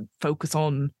RPGs that focus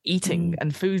on eating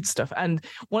and food stuff. And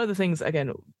one of the things,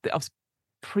 again,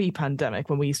 pre-pandemic,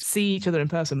 when we used to see each other in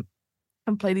person,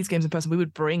 and play these games in person, we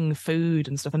would bring food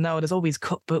and stuff. And now there's always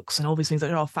cookbooks and all these things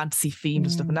that are all fantasy themed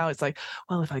and stuff. And now it's like,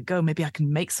 well, if I go, maybe I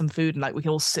can make some food and like we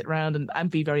can all sit around and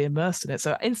be very immersed in it.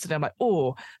 So instantly I'm like,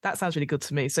 oh, that sounds really good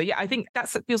to me. So yeah, I think that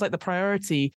feels like the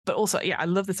priority. But also, yeah, I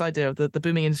love this idea of the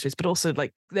booming industries, but also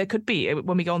like there could be,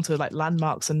 when we go on to like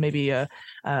landmarks and maybe I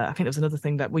think there was another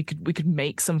thing that we could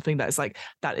make something that is like,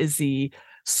 that is the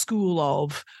school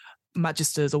of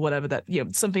magisters or whatever, that, you know,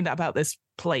 something that about this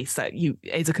place that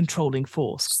is a controlling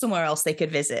force, somewhere else they could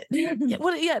visit.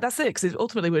 Yeah, that's it, because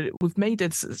ultimately we've made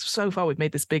it so far, we've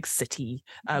made this big city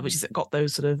which has got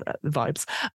those sort of vibes,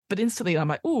 but instantly I'm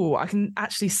like, oh, I can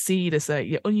actually see this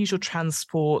unusual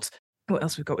transport. What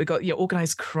else we've got? We've got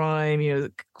organized crime,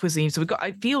 cuisine. So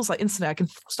it feels like instantly I can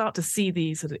start to see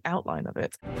the sort of outline of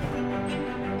it.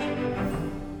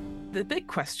 The big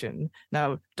question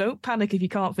now, don't panic if you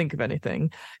can't think of anything,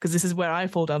 because this is where I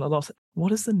fall down a lot.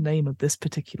 What is the name of this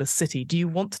particular city? Do you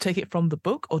want to take it from the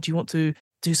book, or do you want to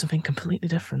do something completely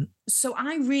different? So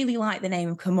I really like the name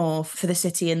of Camor for the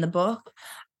city in the book.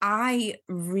 I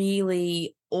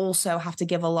really also have to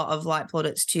give a lot of like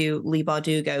plaudits to Leigh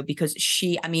Bardugo, because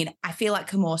I feel like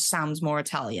Camor sounds more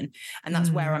Italian, and that's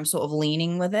where I'm sort of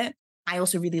leaning with it. I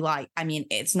also really like,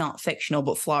 it's not fictional,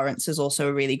 but Florence is also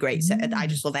a really great set. I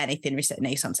just love anything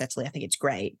Renaissance Italy. I think it's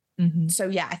great. So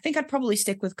yeah, I think I'd probably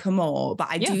stick with Camor, but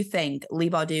I do think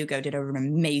Leigh Bardugo did an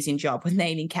amazing job with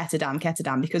naming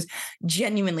Ketterdam, because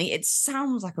genuinely it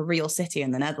sounds like a real city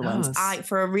in the Netherlands.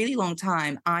 For a really long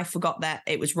time, I forgot that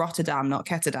it was Rotterdam, not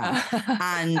Ketterdam.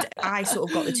 And I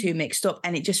sort of got the two mixed up,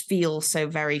 and it just feels so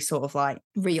very sort of like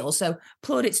real. So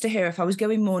plaudits to her. If I was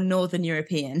going more Northern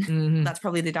European, that's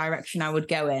probably the direction I would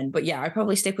go in. But yeah, I'd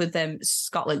probably stick with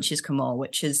Scott Lynch's Camor,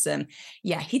 which is,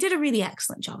 he did a really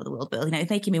excellent job of the world building.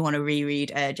 It's making me want to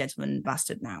reread Gentleman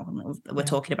Bastard now. We're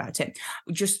talking about it.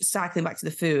 Just cycling back to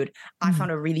the food, I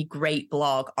found a really great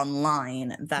blog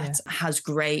online that has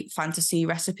great fantasy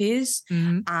recipes.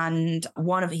 And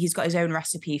he's got his own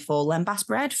recipe for lembas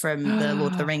bread from the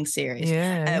Lord of the Rings series,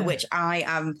 which I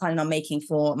am planning on making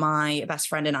for my best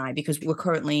friend and I, because we're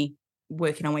currently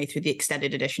working our way through the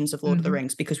extended editions of Lord of the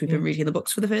Rings, because we've been reading the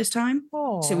books for the first time.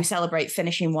 So we celebrate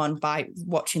finishing one by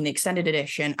watching the extended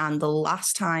edition. And the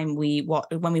last time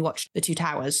when we watched The Two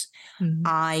Towers,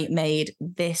 I made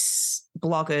this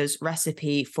blogger's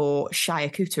recipe for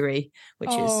charcuterie, which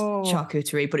is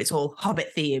charcuterie, but it's all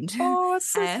Hobbit themed. Oh,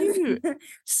 that's so cute.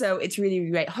 So it's really,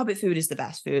 really great. Hobbit food is the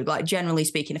best food, like generally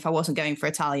speaking, if I wasn't going for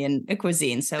Italian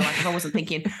cuisine. So like if I wasn't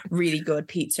thinking really good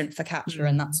pizza and focaccia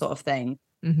and that sort of thing,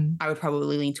 I would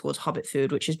probably lean towards Hobbit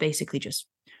food, which is basically just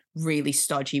really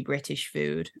stodgy British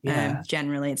food.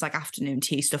 Generally, it's like afternoon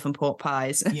tea stuff and pork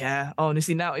pies.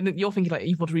 Honestly, now you're thinking like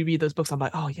you want to reread those books. I'm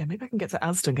like, oh yeah, maybe I can get to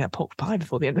Asda and get a pork pie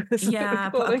before the end of this. Put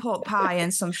a pork pie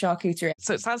and some charcuterie.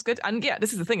 So it sounds good. And yeah,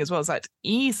 this is the thing as well. It's like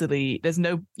easily,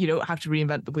 you don't have to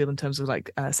reinvent the wheel in terms of like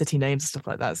city names and stuff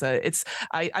like that. So it's,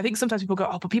 I think sometimes people go,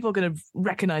 oh, but people are going to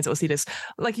recognize it or see this.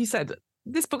 Like you said,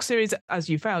 this book series, as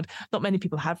you found, not many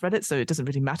people have read it, so it doesn't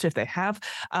really matter if they have.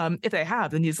 If they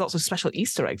have, then there's lots of special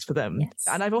Easter eggs for them. Yes.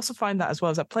 And I've also find that as well,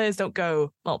 is that players don't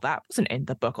go, well, that wasn't in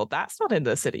the book, or that's not in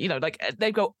the city. Like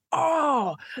they go,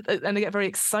 oh, and they get very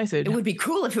excited. It would be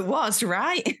cool if it was,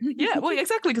 right? Yeah, well,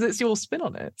 exactly, because it's your spin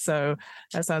on it. So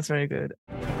that sounds very good.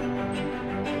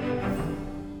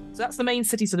 So that's the main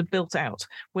city sort of built out.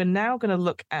 We're now going to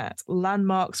look at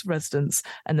landmarks, residents,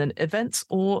 and then events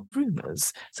or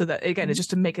rumors. So that, again, it's just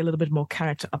to make a little bit more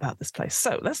character about this place.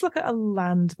 So let's look at a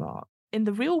landmark. In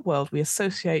the real world, we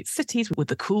associate cities with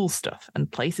the cool stuff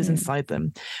and places inside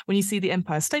them. When you see the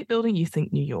Empire State Building, you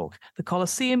think New York. The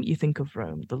Colosseum, you think of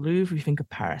Rome. The Louvre, you think of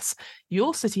Paris.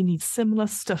 Your city needs similar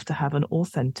stuff to have an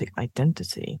authentic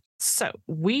identity. So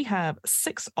we have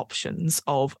 6 options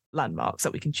of landmarks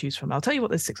that we can choose from. I'll tell you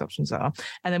what those 6 options are.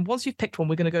 And then once you've picked one,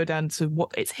 we're going to go down to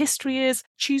what its history is,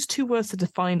 choose 2 words to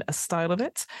define a style of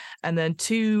it, and then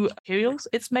 2 materials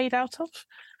it's made out of.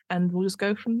 And we'll just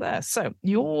go from there. So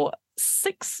your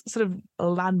 6 sort of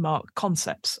landmark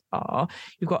concepts are,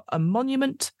 you've got a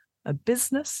monument, a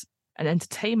business, an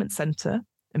entertainment center,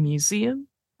 a museum,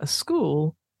 a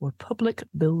school, or a public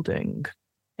building.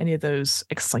 Any of those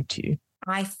excite you?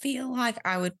 I feel like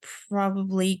I would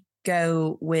probably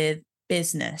go with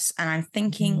business, and I'm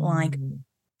thinking like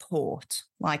port,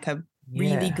 like a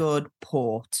really good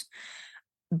port,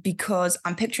 because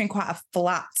I'm picturing quite a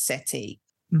flat city.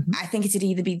 I think it'd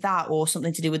either be that or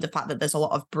something to do with the fact that there's a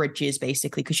lot of bridges,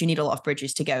 basically, because you need a lot of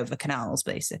bridges to go over canals,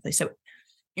 basically. So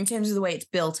In terms of the way it's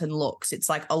built and looks, it's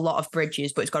like a lot of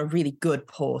bridges, but it's got a really good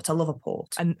port. I love a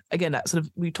port. And again, that sort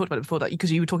of, we talked about it before, that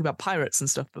because you were talking about pirates and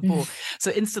stuff before.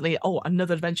 So instantly,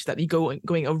 another adventure that you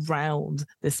going around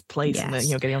this place and then,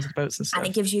 getting onto the boats and stuff. And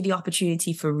it gives you the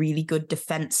opportunity for really good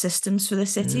defense systems for the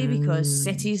city, because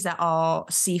cities that are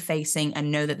sea facing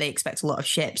and know that they expect a lot of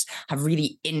ships have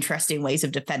really interesting ways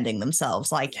of defending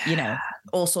themselves. Like,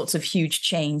 all sorts of huge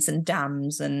chains and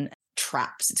dams and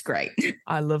traps. It's great.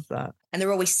 I love that. And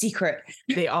they're always secret.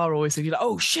 They are always, you're like,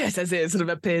 oh shit, as it sort of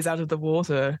appears out of the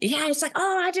water. Yeah, it's like,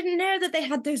 oh, I didn't know that they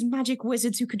had those magic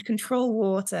wizards who could control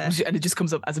water. And it just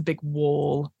comes up as a big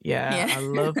wall. Yeah. I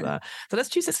love that. So let's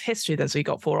choose this history then. So you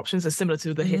got 4 options. They're similar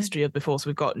to the history of before. So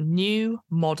we've got new,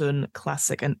 modern,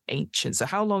 classic, and ancient. So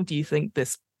how long do you think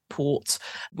this port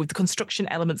with the construction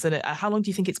elements in it, how long do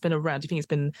you think it's been around? Do you think it's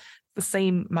been the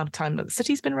same amount of time that the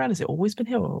city's been around? Has it always been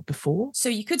here or before? So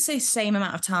you could say same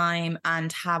amount of time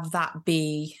and have that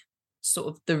be sort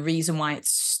of the reason why it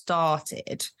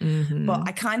started. But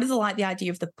I kind of like the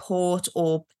idea of the port,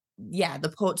 or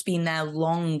the port's been there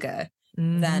longer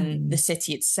than the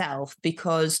city itself,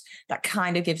 because that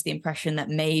kind of gives the impression that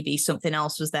maybe something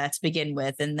else was there to begin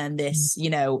with, and then this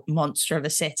monster of a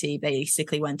city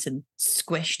basically went and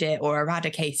squished it or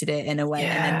eradicated it in a way,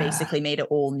 and then basically made it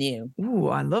all new. Ooh,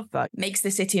 I love that. Makes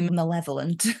the city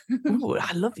malevolent. Ooh,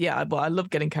 I love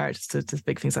getting characters to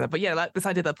big things like that. But like this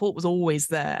idea that port was always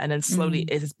there, and then slowly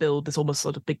it has built this almost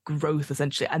sort of big growth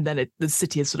essentially, and then the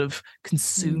city has sort of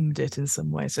consumed it in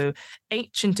some way. So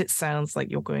ancient, it sounds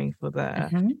like you're going for there.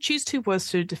 Choose 2 words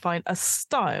to define a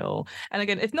style. And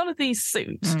again, if none of these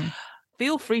suit,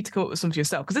 feel free to come up with some for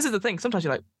yourself, because this is the thing. Sometimes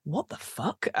you're like, what the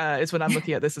fuck? Is when I'm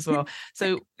looking at this as well.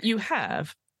 So you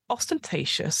have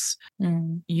ostentatious,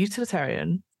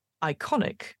 utilitarian,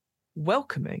 iconic,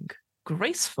 welcoming,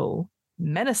 graceful,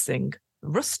 menacing,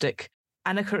 rustic,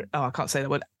 I can't say that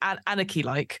word,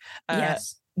 anarchy-like,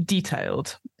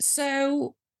 detailed.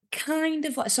 So kind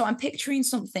of like, so I'm picturing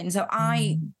something. So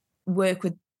I work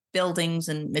with buildings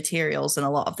and materials and a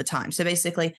lot of the time. So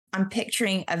basically, I'm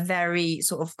picturing a very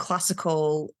sort of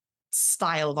classical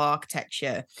style of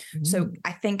architecture. So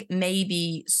I think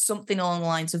maybe something along the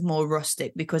lines of more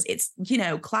rustic, because it's,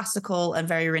 classical and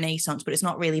very Renaissance, but it's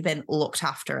not really been looked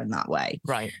after in that way.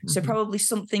 Right. So probably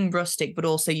something rustic, but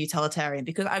also utilitarian,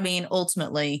 because I mean,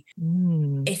 ultimately,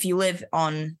 if you live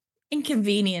on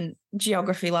inconvenient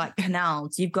geography like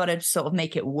canals, you've got to sort of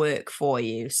make it work for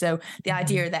you. So the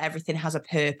idea that everything has a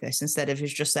purpose instead of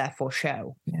is just there for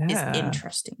show is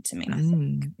interesting to me, I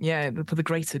think. Yeah, for the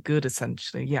greater good,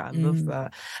 essentially. Yeah, I love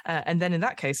that. And then in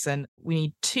that case, then we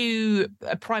need 2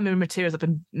 primary materials that have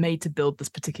been made to build this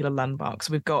particular landmark.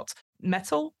 So we've got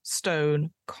metal,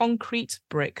 stone, concrete,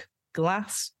 brick,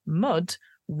 glass, mud,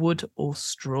 wood, or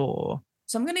straw.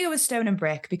 So I'm going to go with stone and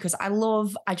brick, because I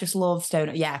just love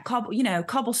stone. Yeah,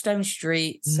 cobblestone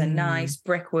streets and nice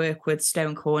brickwork with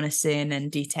stone cornicing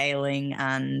and detailing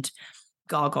and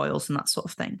gargoyles and that sort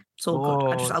of thing. It's all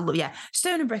good. I love,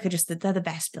 stone and brick are they're the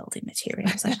best building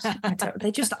materials.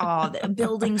 They just are.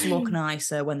 Buildings look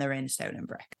nicer when they're in stone and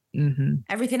brick.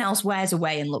 Everything else wears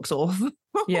away and looks awful.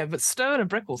 Yeah, but stone and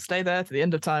brick will stay there to the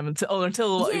end of time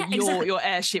until your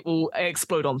airship will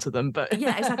explode onto them. But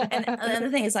exactly. And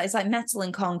the thing is, it's like metal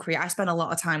and concrete. I spend a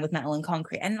lot of time with metal and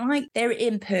concrete, and like they're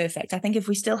imperfect. I think if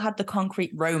we still had the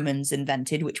concrete Romans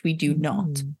invented, which we do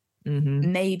not,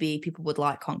 maybe people would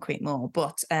like concrete more.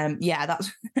 But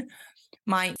that's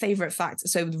my favorite fact.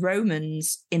 So the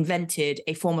Romans invented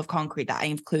a form of concrete that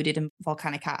included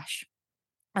volcanic ash.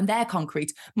 And their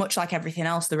concrete, much like everything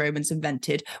else the Romans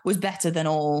invented, was better than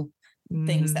all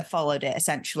things that followed it,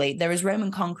 essentially. There is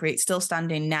Roman concrete still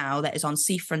standing now that is on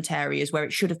seafront areas where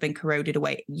it should have been corroded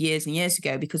away years and years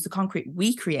ago, because the concrete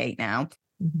we create now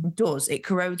it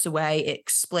corrodes away, it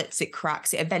splits, it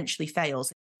cracks, it eventually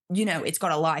fails. It's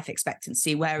got a life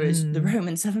expectancy, whereas the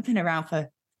Romans haven't been around for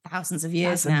thousands of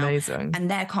years now. Amazing. And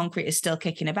their concrete is still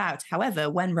kicking about. However,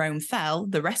 when Rome fell,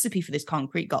 the recipe for this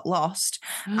concrete got lost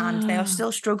and they are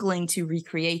still struggling to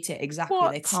recreate it exactly.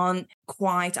 What? They can't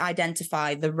quite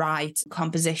identify the right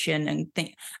composition and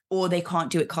think, or they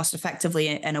can't do it cost effectively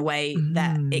in a way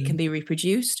that it can be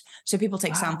reproduced. So people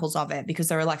take samples of it, because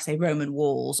there are, like, say, Roman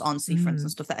walls on seafronts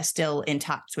and stuff that are still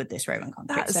intact with this Roman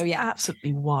concrete. That's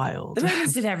absolutely wild. The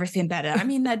Romans did everything better. I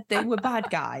mean, they were bad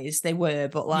guys. They were,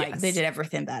 but they did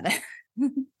everything better.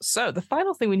 So the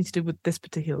final thing we need to do with this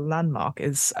particular landmark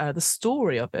is the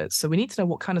story of it. So we need to know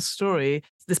what kind of story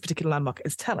this particular landmark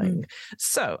is telling.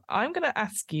 So I'm going to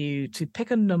ask you to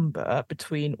pick a number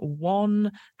between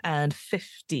 1 and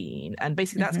 15. And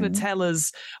basically that's going to tell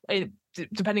us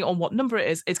depending on what number it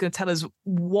is, it's going to tell us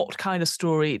what kind of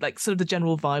story, like sort of the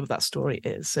general vibe of that story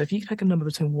is. So if you pick a number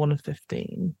between 1 and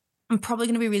 15. I'm probably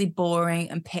going to be really boring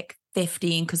and pick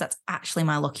 15 because that's actually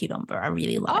my lucky number. I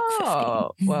really like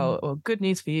 15. Well, good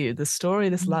news for you. The story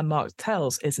this landmark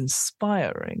tells is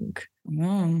inspiring.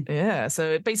 Yeah,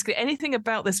 so basically anything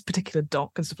about this particular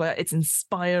dock and stuff like that, it's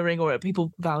inspiring, or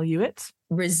people value it.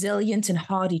 Resilient and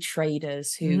hardy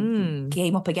traders who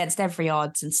came up against every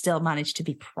odds and still managed to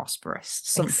be prosperous.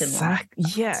 Something like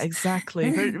that. Yeah,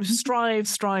 exactly. strive,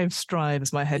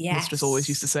 as my headmistress always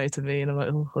used to say to me. And I'm like,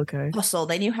 oh, okay. Hustle.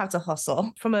 They knew how to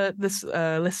hustle. From this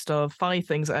list of 5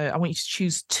 things, I want you to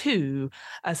choose 2,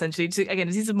 essentially. Again,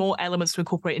 these are more elements to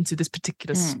incorporate into this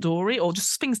particular story, or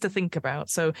just things to think about.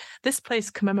 So this place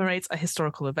commemorates a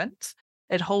historical event.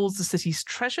 It holds the city's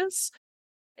treasures.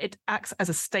 It acts as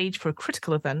a stage for a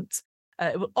critical event.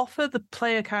 It will offer the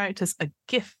player characters a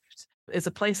gift. It's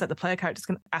a place that the player characters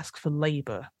can ask for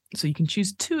labor. So you can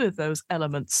choose 2 of those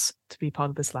elements to be part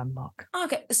of this landmark.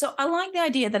 Okay, so I like the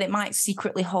idea that it might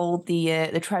secretly hold the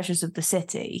treasures of the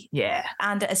city. Yeah.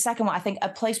 And a second one, I think a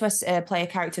place where player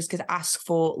characters could ask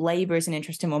for labor is an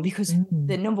interesting one, because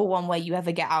the number one way you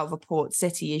ever get out of a port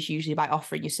city is usually by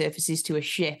offering your services to a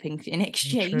ship in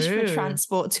exchange for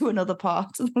transport to another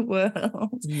part of the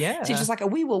world. Yeah. So it's just like,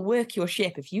 we will work your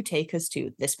ship if you take us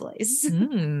to this place.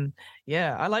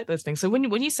 Yeah, I like those things. So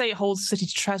when you say it holds city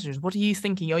treasures, what are you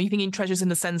thinking? Are you thinking treasures in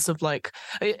the sense of, like,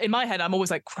 in my head, I'm always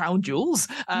like crown jewels,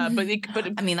 but I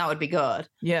mean, that would be good.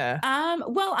 Yeah.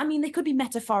 Well, I mean, they could be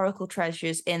metaphorical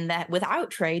treasures in that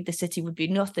without trade, the city would be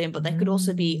nothing, but there could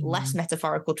also be less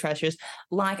metaphorical treasures.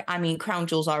 Like, I mean, crown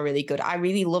jewels are really good. I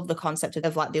really love the concept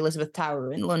of like the Elizabeth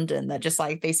Tower in London that just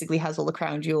like basically has all the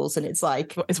crown jewels, and it's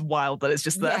like, it's wild that it's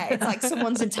just there. Yeah, it's like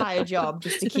someone's entire job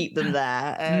just to keep them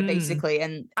there, basically.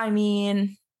 And I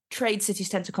mean, trade cities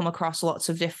tend to come across lots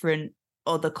of different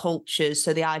other cultures,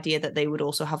 so the idea that they would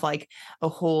also have like a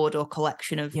hoard or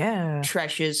collection of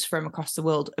treasures from across the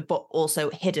world, but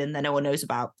also hidden that no one knows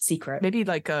about, secret, maybe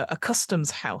like a customs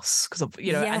house, because of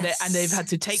and they've had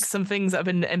to take some things that have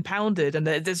been impounded, and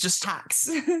there's just tax.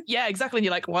 Yeah, exactly. And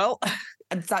you're like, well,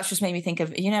 and that's just made me think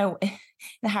of, in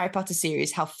the Harry Potter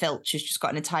series, how Filch has just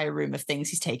got an entire room of things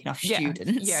he's taken off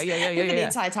students. Yeah. The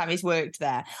entire time he's worked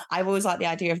there. I've always liked the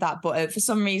idea of that, but for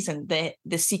some reason,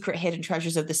 the secret hidden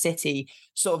treasures of the city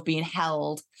sort of being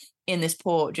held in this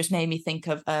port just made me think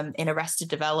of in Arrested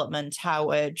Development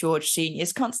how George Senior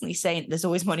is constantly saying there's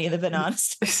always money in the banana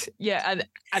store. Yeah,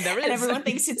 and there is. And everyone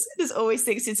thinks always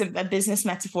thinks it's a business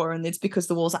metaphor, and it's because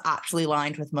the walls are actually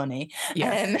lined with money.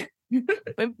 Yeah.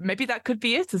 Maybe that could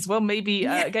be it as well. Maybe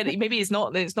again, maybe it's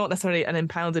not necessarily an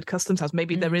impounded customs house.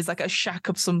 Maybe there is like a shack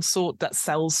of some sort that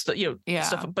sells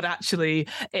stuff, but actually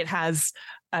it has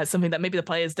something that maybe the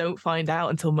players don't find out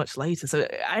until much later. So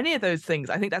any of those things,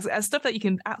 I think that's stuff that you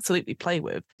can absolutely play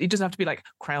with. It doesn't have to be like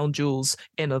crown jewels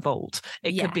in a vault.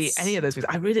 It could be any of those things.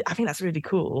 I think that's really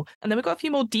cool. And then we've got a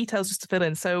few more details just to fill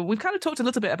in. So we've kind of talked a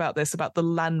little bit about this, about the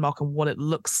landmark and what it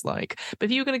looks like. But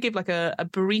if you were going to give like a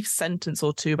brief sentence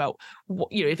or two about what,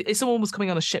 if someone was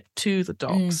coming on a ship to the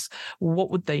docks,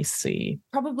 what would they see?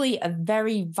 Probably a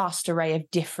very vast array of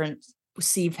different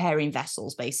seafaring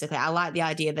vessels. Basically, I like the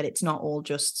idea that it's not all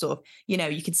just sort of,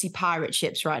 you can see pirate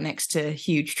ships right next to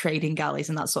huge trading galleys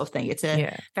and that sort of thing. It's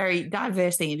a very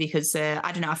diverse thing, because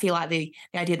I don't know, I feel like the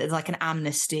idea that there's like an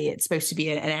amnesty, it's supposed to be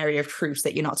an area of truce,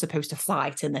 that you're not supposed to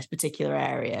fight in this particular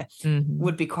area,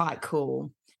 would be quite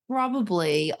cool.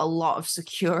 Probably a lot of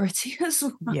security as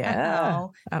well. Yeah,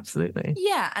 absolutely.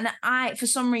 Yeah, and I, for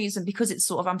some reason, because it's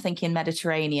sort of, I'm thinking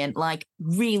Mediterranean, like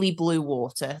really blue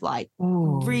water,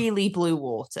 really blue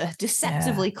water,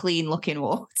 deceptively clean looking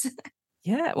water.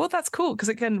 Yeah, well, that's cool, because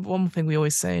again, one thing we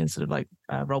always say in sort of like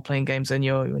role-playing games when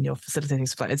you're facilitating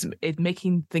stuff, it's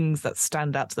making things that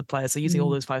stand out to the player. So using all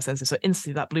those 5 senses. So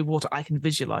instantly that blue water, I can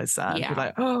visualize that. And be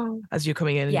like, oh, as you're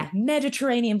coming in. Yeah,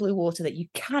 Mediterranean blue water that you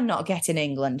cannot get in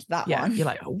England. That one. You're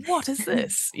like, what is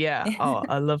this? Yeah. Oh,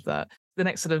 I love that. The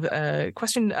next sort of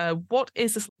question, what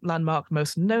is this landmark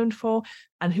most known for,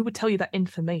 and who would tell you that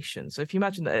information? So if you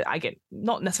imagine that, again,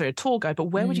 not necessarily a tour guide,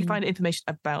 but where would you find information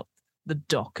about the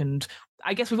dock? And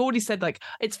I guess we've already said like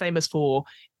it's famous for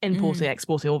importing,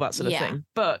 exporting, all that sort of thing.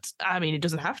 But I mean, it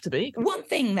doesn't have to be. One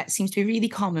thing that seems to be really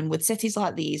common with cities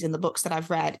like these in the books that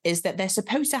I've read is that they're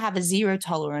supposed to have a zero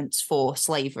tolerance for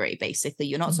slavery. Basically,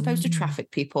 you're not supposed to traffic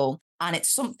people. And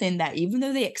it's something that, even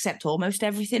though they accept almost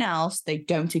everything else, they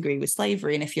don't agree with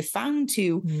slavery. And if you're found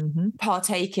to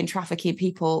partake in trafficking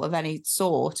people of any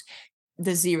sort,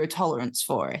 there's zero tolerance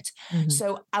for it.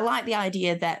 So I like the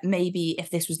idea that maybe if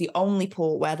this was the only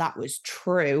port where that was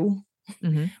true,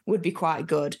 would be quite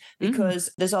good, because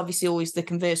there's obviously always the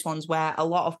converse ones where a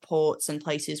lot of ports and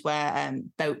places where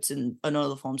boats and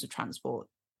other forms of transport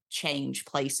change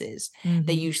places,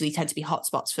 they usually tend to be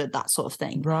hotspots for that sort of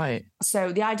thing. Right.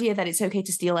 So the idea that it's okay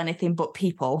to steal anything but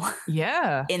people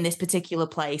in this particular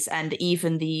place, and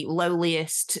even the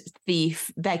lowliest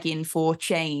thief begging for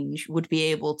change would be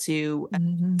able to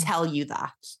tell you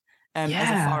that as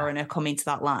a foreigner coming to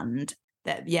that land.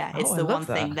 That it's the one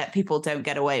thing that people don't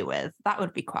get away with. That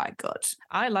would be quite good.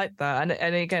 I like that,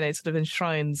 and again, it sort of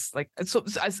enshrines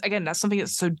again, that's something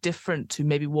that's so different to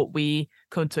maybe what we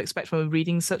come to expect when we're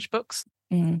reading such books.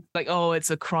 Like, oh, it's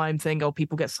a crime thing, or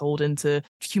people get sold into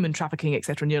human trafficking,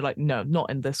 etc. And you're like, no, not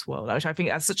in this world. Which I think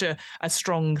that's such a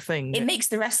strong thing. It makes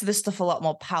the rest of the stuff a lot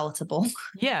more palatable.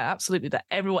 Yeah, absolutely. That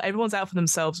everyone's out for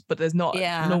themselves, but there's no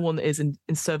one is in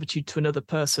servitude to another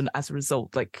person as a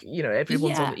result. Like,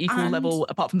 everyone's on equal level,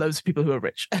 apart from those people who are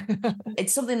rich.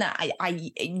 It's something that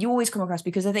you always come across,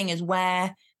 because the thing is,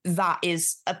 where that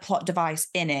is a plot device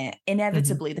in it,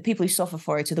 inevitably the people who suffer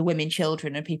for it are the women,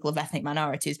 children, and people of ethnic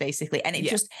minorities, basically. And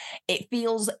it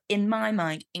feels, in my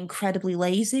mind, incredibly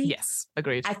lazy. Yes,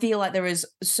 agreed. I feel like there is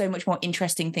so much more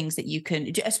interesting things that you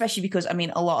can, especially because, I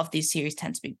mean, a lot of these series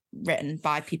tend to be written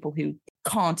by people who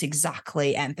can't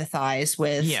exactly empathize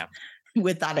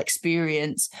with that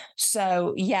experience.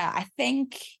 So I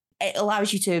think it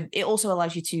also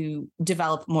allows you to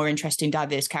develop more interesting,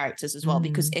 diverse characters as well,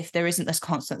 because if there isn't this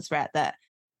constant threat that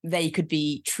they could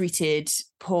be treated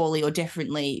poorly or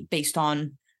differently based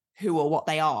on who or what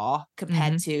they are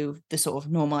compared to the sort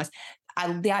of normalized,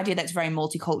 the idea that it's very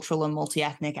multicultural and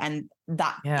multi-ethnic, and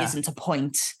that isn't a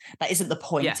point. That isn't the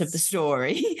point of the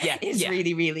story. Is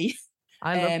really, really.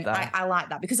 I love that. I like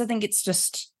that, because I think it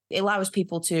allows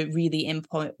people to really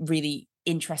input really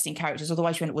interesting characters.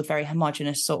 Otherwise you end up with very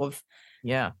homogenous sort of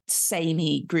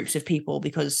samey groups of people,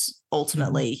 because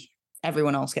ultimately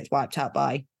everyone else gets wiped out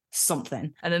by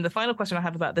something. And then the final question I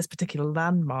have about this particular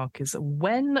landmark is,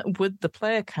 when would the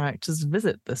player characters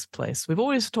visit this place? We've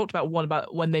always talked about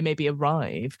when they maybe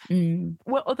arrive.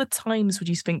 What other times would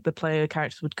you think the player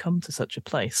characters would come to such a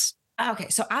place? Okay,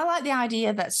 so I like the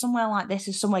idea that somewhere like this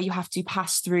is somewhere you have to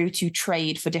pass through to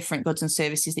trade for different goods and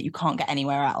services that you can't get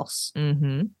anywhere else.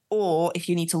 Or if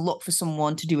you need to look for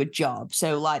someone to do a job.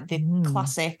 So like the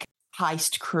classic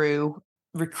heist crew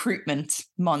recruitment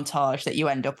montage that you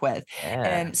end up with.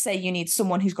 Say you need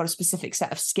someone who's got a specific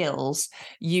set of skills.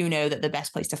 You know that the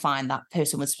best place to find that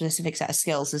person with a specific set of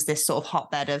skills is this sort of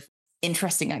hotbed of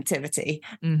interesting activity,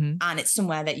 and it's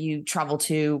somewhere that you travel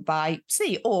to by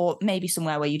sea, or maybe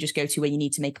somewhere where you just go to where you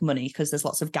need to make money, because there's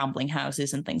lots of gambling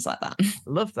houses and things like that.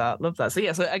 Love that.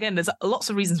 So again, there's lots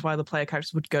of reasons why the player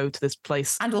characters would go to this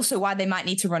place, and also why they might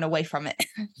need to run away from it.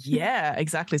 Yeah,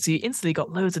 exactly. So you instantly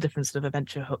got loads of different sort of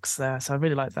adventure hooks there, so I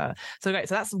really like that. So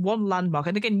that's one landmark,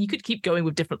 and again, you could keep going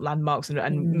with different landmarks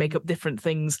and make up different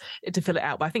things to fill it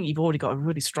out, but I think you've already got a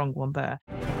really strong one there.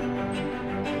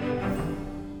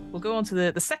 We'll go on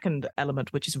to the second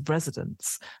element, which is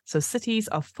residence. So cities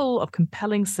are full of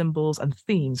compelling symbols and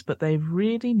themes, but they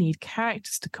really need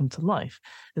characters to come to life.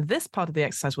 This part of the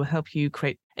exercise will help you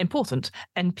create important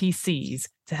NPCs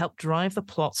to help drive the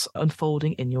plots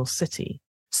unfolding in your city.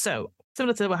 So,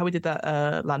 similar to how we did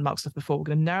that landmark stuff before, we're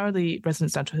going to narrow the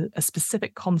residence down to a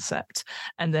specific concept,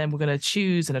 and then we're going to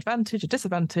choose an advantage, a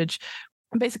disadvantage.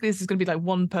 And basically, this is going to be like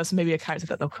one person, maybe a character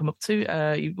that they'll come up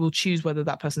to. You will choose whether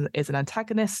that person is an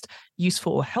antagonist,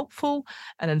 useful or helpful,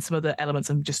 and then some other elements,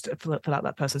 and just fill out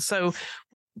that person. So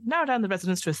narrow down the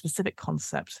residence to a specific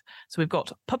concept. So we've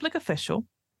got public official,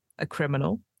 a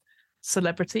criminal,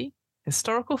 celebrity,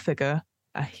 historical figure,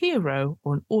 a hero,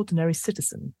 or an ordinary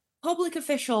citizen. Public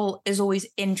official is always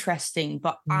interesting,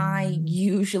 but I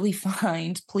usually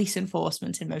find police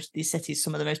enforcement in most of these cities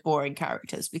some of the most boring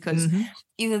characters, because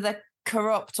either they're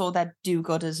corrupt or they're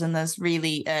do-gooders, and there's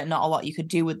really not a lot you could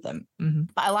do with them.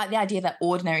 But I like the idea that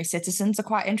ordinary citizens are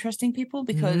quite interesting people,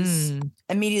 because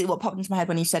immediately what popped into my head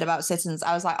when you said about citizens,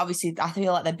 I was like, obviously I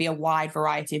feel like there'd be a wide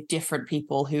variety of different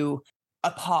people who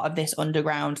are part of this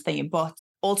underground thing, but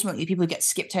ultimately people who get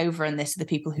skipped over in this are the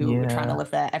people who are trying to live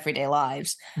their everyday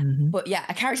lives. But yeah,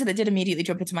 a character that did immediately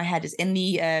jump into my head is in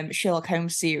the Sherlock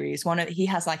Holmes series. He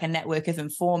has like a network of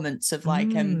informants of like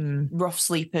rough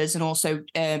sleepers, and also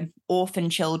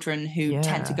orphan children who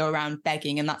tend to go around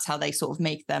begging, and that's how they sort of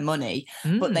make their money.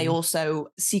 But they also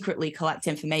secretly collect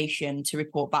information to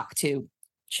report back to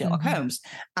Sherlock Holmes.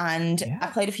 And I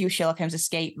played a few Sherlock Holmes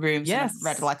escape rooms. Yes. And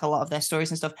I've read like a lot of their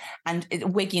stories and stuff. And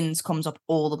Wiggins comes up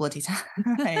all the bloody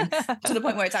time to the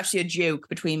point where it's actually a joke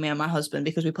between me and my husband,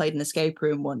 because we played an escape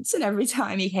room once. And every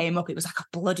time he came up, it was like a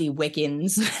bloody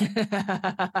Wiggins,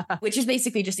 which is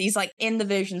basically just, he's like, in the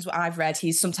versions I've read,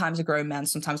 he's sometimes a grown man,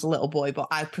 sometimes a little boy. But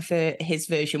I prefer his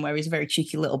version where he's a very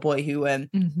cheeky little boy who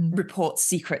reports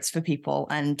secrets for people.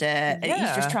 And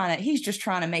he's just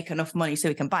trying to make enough money so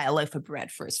he can buy a loaf of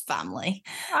bread for his family.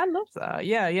 I love that.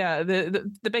 Yeah.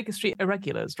 The Baker Street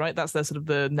Irregulars, right? That's their sort of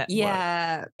the network.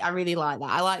 Yeah, I really like that.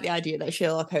 I like the idea that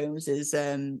Sherlock Holmes is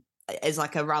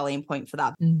like a rallying point for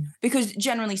that. Because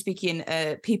generally speaking,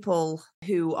 people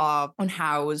who are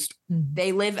unhoused,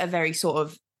 they live a very sort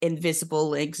of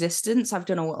invisible existence. I've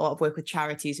done a lot of work with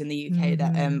charities in the UK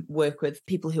that work with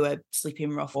people who are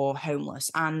sleeping rough or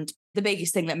homeless. And the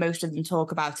biggest thing that most of them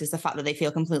talk about is the fact that they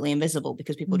feel completely invisible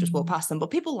because people just walk past them. But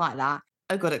people like that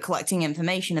are good at collecting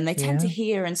information, and they tend to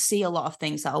hear and see a lot of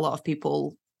things that a lot of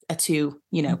people are too,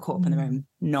 caught up in their own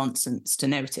nonsense to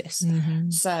notice.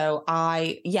 So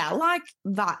I like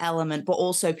that element, but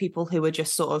also people who are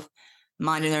just sort of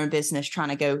minding their own business,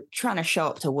 trying to show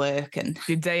up to work and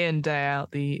day in, day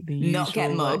out, the not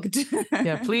get mugged.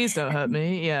 Please don't hurt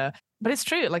me. Yeah. But it's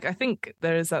true. Like, I think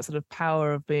there is that sort of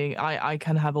power of being, I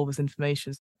can have all this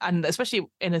information. And especially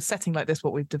in a setting like this,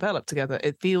 what we've developed together,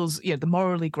 it feels, the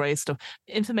morally grey stuff.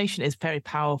 Information is very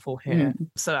powerful here.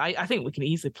 So I think we can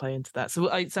easily play into that. So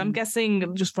I'm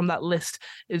guessing just from that list,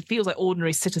 it feels like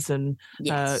Ordinary Citizen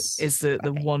is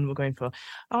the one we're going for.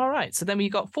 All right. So then we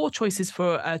got 4 choices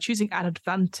for choosing an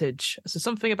advantage. So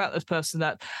something about this person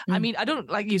that, I mean, I don't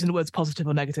like using the words positive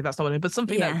or negative. That's not what I mean, but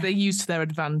something that they use to their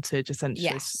advantage, essentially.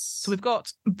 Yes. So we've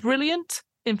got brilliant,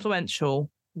 influential,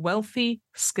 wealthy,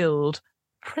 skilled,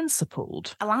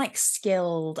 principled. I like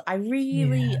skilled. I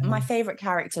really, my favorite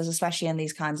characters, especially in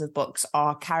these kinds of books,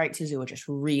 are characters who are just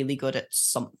really good at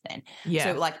something.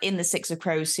 So like in the Six of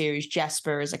Crows series,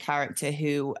 Jesper is a character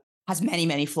who has many,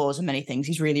 many flaws and many things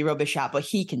he's really rubbish at, but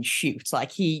he can shoot.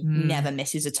 Like he never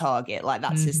misses a target. Like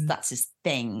that's his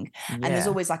thing. And there's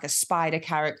always like a spider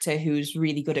character who's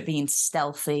really good at being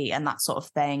stealthy and that sort of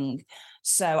thing.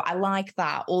 So I like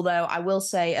that. Although I will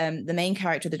say the main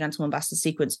character of the Gentleman Bastard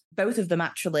sequence, both of them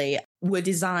actually were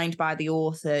designed by the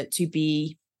author to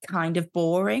be kind of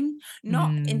boring.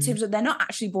 Not in terms of, they're not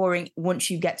actually boring once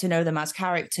you get to know them as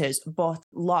characters, but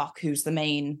Locke, who's the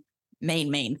main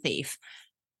thief,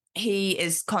 he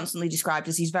is constantly described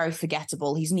as he's very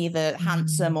forgettable. He's neither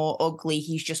handsome or ugly.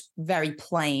 He's just very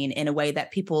plain in a way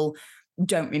that people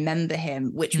don't remember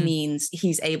him, which means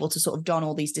he's able to sort of don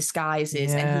all these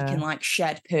disguises and he can like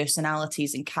shed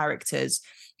personalities and characters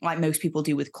like most people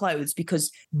do with clothes,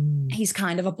 because he's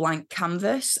kind of a blank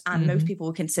canvas, and most people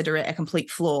would consider it a complete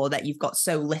flaw that you've got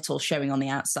so little showing on the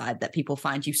outside that people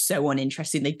find you so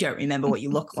uninteresting they don't remember what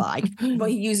you look like. But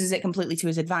he uses it completely to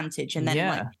his advantage. And then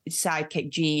like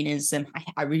sidekick Gene is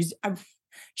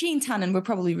Gene Tannen would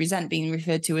probably resent being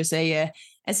referred to as a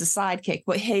sidekick,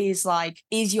 but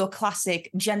he's your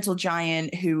classic gentle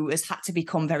giant who has had to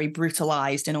become very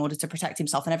brutalized in order to protect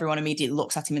himself, and everyone immediately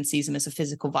looks at him and sees him as a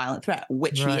physical violent threat,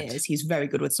 which he is. He's very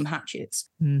good with some hatchets,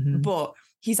 but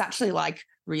he's actually like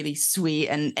really sweet,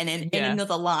 and in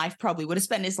another life probably would have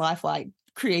spent his life like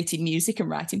creating music and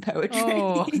writing poetry.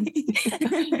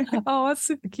 Oh, that's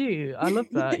super cute. I love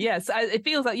that. Yes, it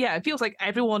feels like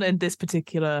everyone in this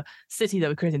particular city that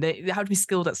we're creating, they have to be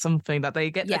skilled at something, that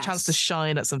they get a chance to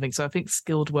shine at something. So I think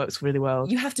skilled works really well.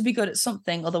 You have to be good at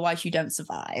something, otherwise you don't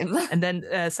survive. And then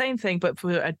same thing, but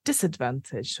for a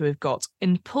disadvantage. So we've got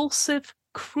impulsive,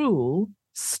 cruel,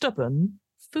 stubborn,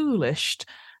 foolish,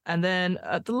 and then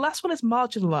the last one is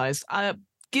marginalized.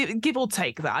 Give or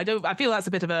take that. I feel that's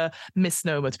a bit of a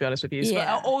misnomer, to be honest with you.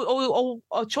 Yeah. Or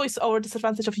a choice or a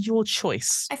disadvantage of your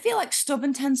choice. I feel like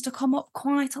stubborn tends to come up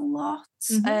quite a lot.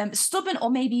 Stubborn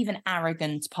or maybe even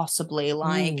arrogant, possibly.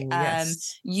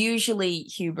 Usually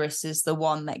hubris is the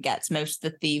one that gets most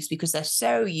of the thieves, because they're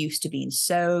so used to being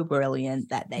so brilliant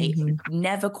that they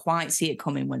never quite see it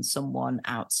coming when someone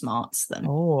outsmarts them.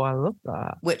 Oh, I love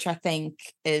that. Which I think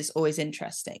is always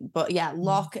interesting. But yeah,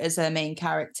 Locke as a main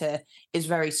character is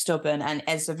very stubborn, and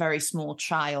as a very small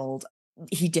child,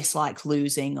 he dislikes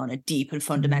losing on a deep and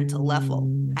fundamental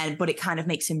level. But it kind of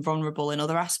makes him vulnerable in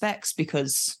other aspects,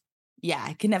 because he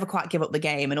can never quite give up the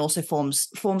game, and also forms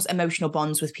emotional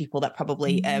bonds with people that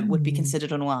probably would be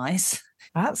considered unwise.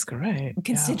 That's great.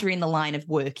 Considering the line of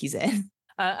work he's in.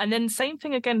 And then same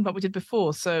thing again, what we did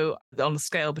before. So on the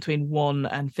scale between 1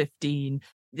 and 15,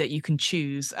 that you can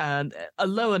choose. And a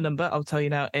lower number, I'll tell you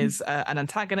now, is an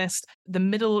antagonist. The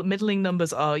middling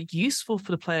numbers are useful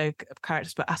for the player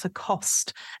characters, but at a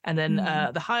cost. And then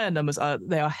the higher numbers are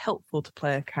helpful to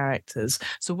player characters.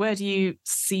 So where do you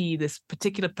see this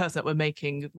particular person that we're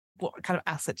making? What kind of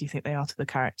asset do you think they are to the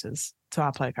characters, to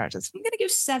our player characters? I'm going to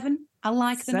give 7. I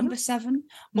like the number 7.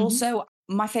 Mm-hmm. Also,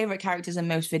 my favorite characters in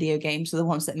most video games are the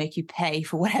ones that make you pay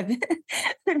for whatever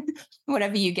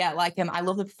you get. Like, I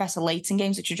love the Professor Layton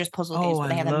games, which are just puzzle games, but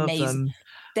they have amazing.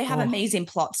 They have amazing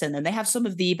plots in them. They have some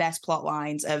of the best plot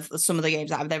lines of some of the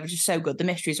games that have. They're just so good. The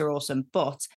mysteries are awesome.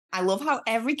 But I love how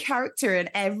every character in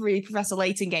every Professor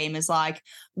Layton game is like,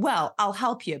 well, I'll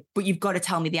help you, but you've got to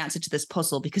tell me the answer to this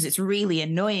puzzle because it's really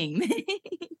annoying me.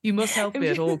 You must help me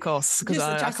at all costs. Because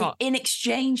I can't. In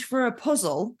exchange for a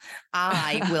puzzle,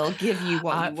 I will give you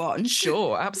what you want.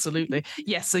 Sure, absolutely.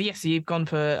 Yes, so you've gone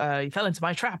for, you fell into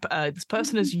my trap. This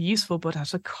person is useful, but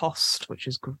at a cost, which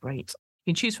is great.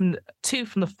 You can choose from 2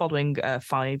 from the following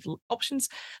 5 options.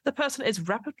 The person is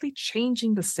rapidly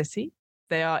changing the city.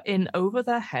 They are in over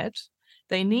their head.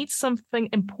 They need something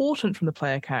important from the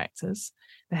player characters.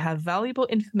 They have valuable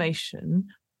information,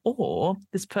 or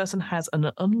this person has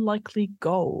an unlikely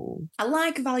goal. I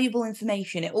like valuable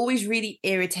information. It always really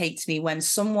irritates me when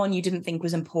someone you didn't think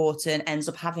was important ends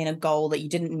up having a goal that you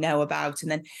didn't know about, and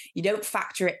then you don't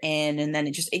factor it in, and then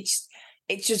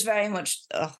it's just very much.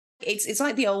 It's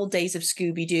like the old days of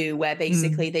Scooby-Doo where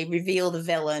basically they reveal the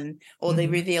villain or they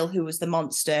reveal who was the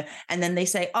monster. And then they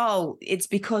say, oh, it's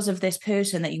because of this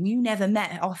person that you never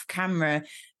met off camera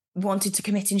wanted to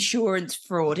commit insurance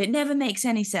fraud. It never makes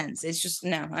any sense. It's just,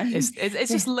 no. It's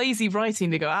just lazy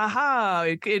writing to go, aha,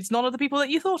 it's none of the people that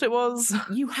you thought it was.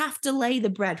 You have to lay the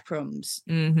breadcrumbs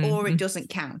or it doesn't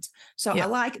count. So I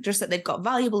like just that they've got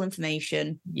valuable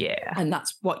information. Yeah. And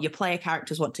that's what your player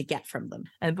characters want to get from them.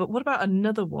 But what about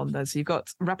another one though? So you've got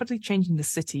rapidly changing the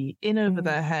city, in over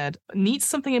their head, needs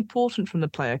something important from the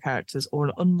player characters or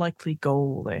an unlikely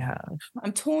goal they have.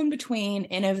 I'm torn between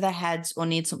in over their heads or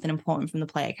need something important from the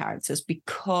player characters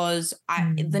because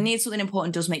the need something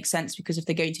important does make sense because if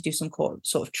they're going to do some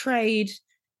sort of trade,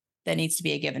 there needs to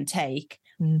be a give and take.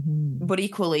 But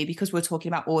equally, because we're talking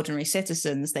about ordinary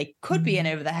citizens, they could be in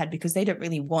over their head because they don't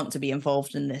really want to be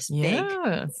involved in this big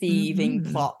thieving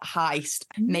plot heist.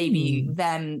 Maybe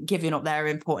them giving up their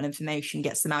important information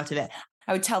gets them out of it.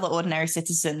 I would tell the ordinary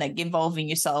citizen that involving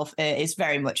yourself is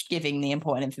very much giving the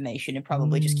important information and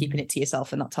probably just keeping it to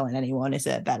yourself and not telling anyone is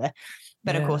a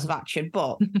better course of action.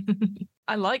 But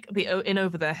I like the in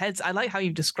over their heads. I like how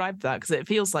you've described that because it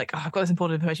feels like, oh, I've got this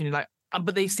important information. You're like,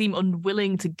 but they seem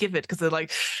unwilling to give it because they're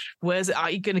like, where's it?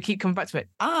 Are you going to keep coming back to it?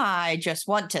 I just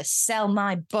want to sell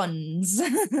my buns.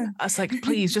 I was like,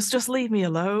 please just leave me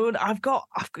alone. I've got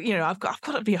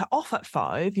to be off at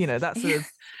 5. That's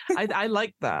I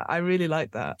like that. I really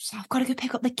like that. So I've got to go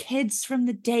pick up the kids from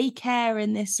the daycare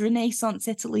in this Renaissance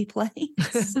Italy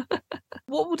place.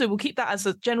 What we'll do, we'll keep that as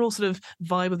a general sort of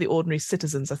vibe of the ordinary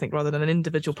citizens, I think, rather than an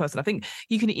individual person. I think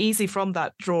you can easily from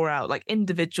that draw out like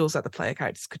individuals that the player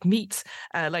characters could meet,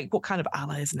 like what kind of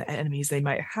allies and enemies they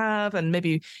might have, and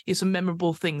maybe some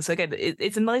memorable things. So again,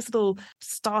 it's a nice little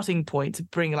starting point to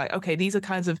bring like, okay, these are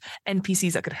kinds of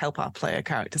NPCs that could help our player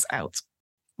characters out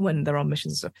when they're on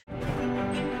missions and stuff.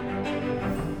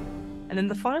 And then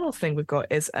the final thing we've got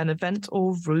is an event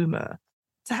or rumor.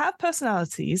 To have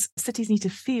personalities, cities need to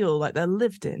feel like they're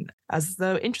lived in, as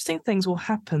though interesting things will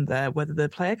happen there whether the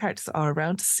player characters are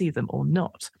around to see them or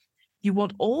not. You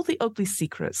want all the ugly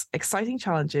secrets, exciting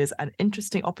challenges, and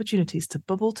interesting opportunities to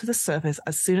bubble to the surface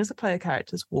as soon as the player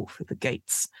characters walk through the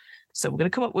gates. So we're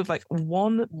going to come up with like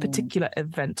one particular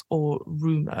event or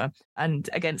rumor. And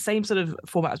again, same sort of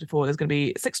format as before. There's going to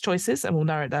be 6 choices and we'll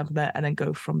narrow it down from there and then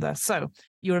go from there. So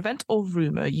your event or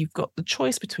rumor, you've got the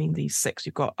choice between these 6.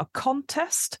 You've got a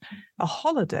contest, a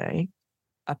holiday,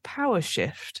 a power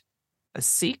shift, a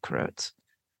secret,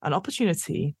 an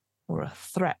opportunity, or a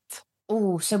threat.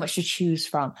 Oh, so much to choose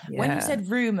from. Yeah. When you said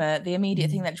rumor, the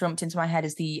immediate thing that jumped into my head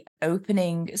is the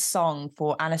opening song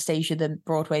for Anastasia, the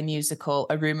Broadway musical,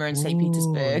 A Rumor in St.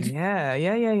 Petersburg.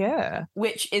 Yeah.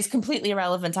 Which is completely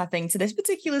irrelevant, I think, to this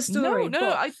particular story.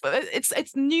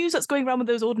 It's news that's going around with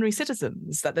those ordinary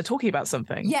citizens that they're talking about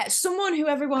something. Yeah, someone who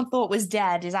everyone thought was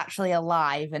dead is actually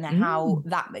alive, and how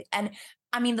that... And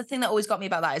I mean, the thing that always got me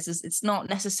about that is it's not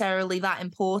necessarily that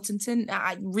important,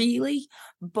 really,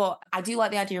 but I do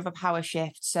like the idea of a power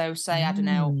shift. So say, I don't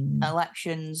know,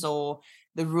 elections or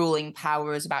the ruling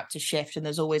power is about to shift and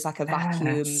there's always like a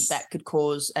vacuum that could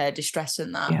cause distress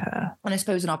in that. Yeah. And I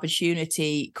suppose an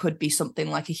opportunity could be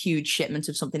something like a huge shipment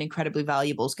of something incredibly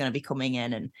valuable is going to be coming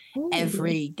in and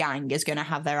every gang is going to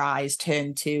have their eyes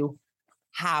turned to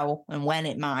how and when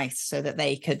it might, so that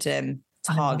they could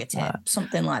target it,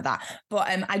 something like that. But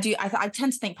I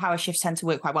tend to think power shifts tend to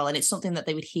work quite well, and it's something that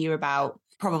they would hear about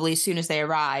probably as soon as they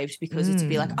arrived, because it'd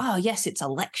be like, oh yes, it's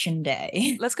election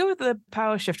day. Let's go with the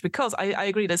power shift, because I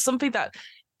agree there's something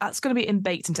that's going to be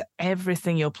baked into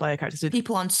everything your player characters do.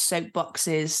 People on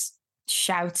soapboxes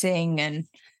shouting and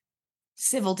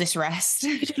civil disrest.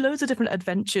 You do loads of different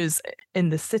adventures in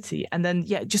the city, and then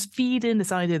just feed in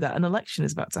this idea that an election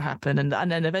is about to happen, and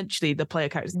then eventually the player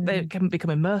characters they can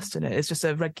become immersed in it. It's just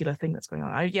a regular thing that's going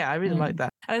on. I really like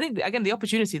that, and I think again the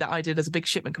opportunity that I did as a big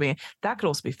shipment coming in, that could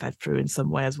also be fed through in some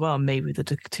way as well. Maybe the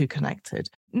two connected.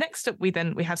 Next up, we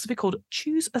have something called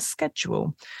choose a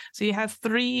schedule. So you have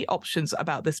 3 options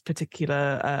about this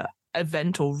particular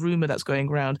event or rumor that's going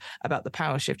around about the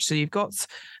power shift. So you've got,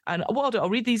 and what I'll do, I'll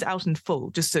read these out in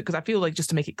full just because I feel like just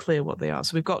to make it clear what they are.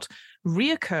 So we've got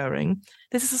reoccurring.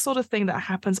 This is the sort of thing that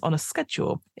happens on a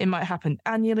schedule. It might happen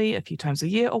annually, a few times a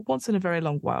year, or once in a very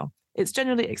long while. It's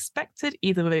generally expected,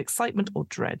 either with excitement or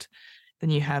dread. Then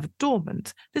you have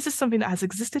dormant. This is something that has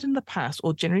existed in the past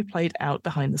or generally played out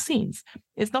behind the scenes.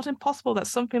 It's not impossible that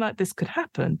something like this could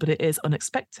happen, but it is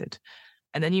unexpected.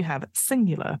 And then you have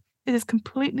singular. It is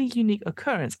completely unique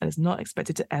occurrence and is not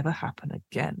expected to ever happen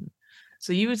again.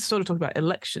 So you would sort of talk about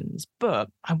elections, but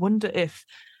I wonder if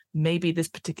maybe this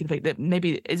particular thing, that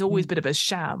maybe it's always been a bit of a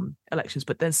sham elections,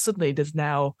 but then suddenly there's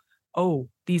now,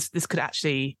 this could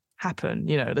actually happen,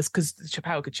 this because the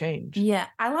power could change. Yeah,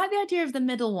 I like the idea of the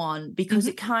middle one because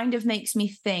it kind of makes me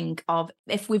think of,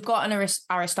 if we've got an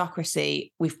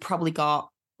aristocracy, we've probably got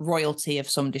royalty of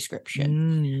some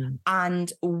description.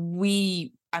 And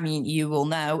you will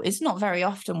know, it's not very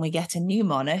often we get a new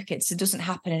monarch. It doesn't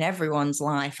happen in everyone's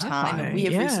lifetime. And we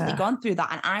have recently gone through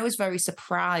that. And I was very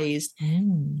surprised.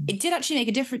 It did actually make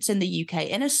a difference in the UK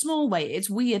in a small way. It's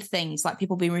weird things like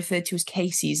people being referred to as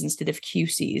KCs instead of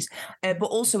QCs. But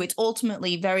also it's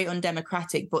ultimately very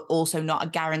undemocratic, but also not a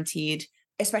guaranteed,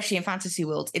 especially in fantasy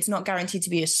world, it's not guaranteed to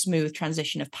be a smooth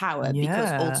transition of power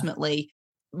because ultimately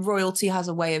royalty has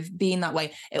a way of being that way.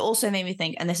 It also made me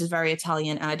think, and this is very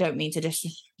Italian, and I don't mean to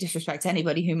disrespect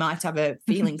anybody who might have a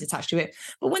feelings attached to it,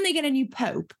 but when they get a new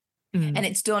pope and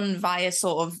it's done via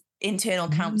sort of internal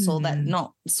council that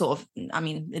not sort of,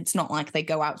 it's not like they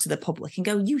go out to the public and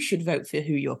go, you should vote for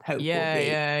who your pope will be.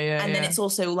 And then it's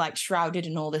also like shrouded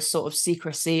in all this sort of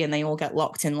secrecy, and they all get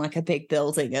locked in like a big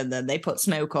building, and then they put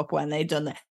smoke up when they've done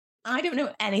that. I don't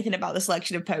know anything about the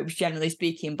selection of popes, generally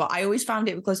speaking, but I always found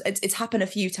it because it's happened a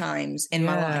few times in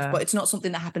my life, but it's not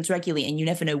something that happens regularly, and you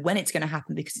never know when it's going to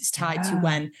happen because it's tied to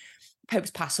when popes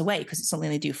pass away, because it's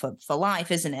something they do for life,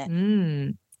 isn't it?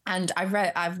 And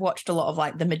I've watched a lot of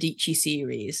like the Medici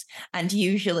series, and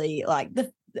usually like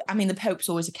the Pope's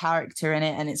always a character in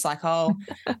it, and it's like,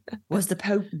 was the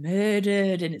Pope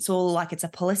murdered? And it's all like, it's a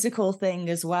political thing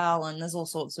as well, and there's all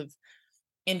sorts of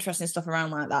interesting stuff around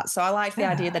like that. So I like the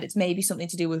idea that it's maybe something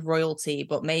to do with royalty,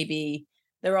 but maybe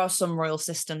there are some royal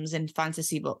systems in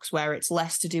fantasy books where it's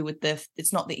less to do with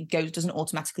it's not that it doesn't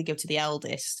automatically go to the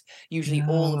eldest. Usually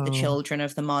all of the children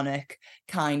of the monarch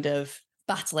kind of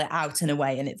battle it out in a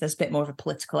way, and there's a bit more of a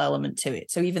political element to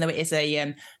it. So even though it is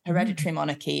a hereditary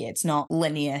monarchy, it's not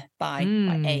linear by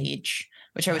age,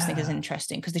 which I always think is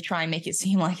interesting, because they try and make it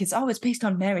seem like it's based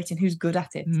on merit and who's good at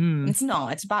it. And it's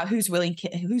not. It's about who's willing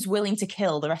to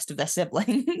kill the rest of their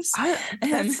siblings.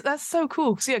 That's so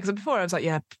cool. So because before I was like,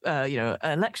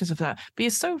 elections of that. But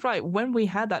you're so right. When we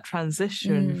had that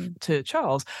transition to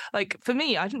Charles, like for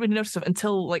me, I didn't really notice it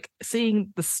until like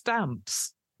seeing the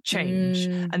stamps change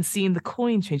and seeing the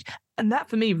coin change. And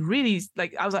that for me really,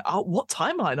 like, I was like, what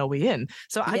timeline are we in?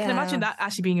 So I can imagine that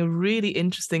actually being a really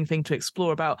interesting thing to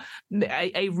explore about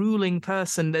a ruling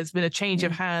person. There's been a change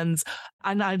of hands.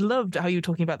 And I loved how you were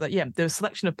talking about that. Yeah, the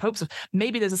selection of popes.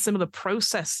 Maybe there's a similar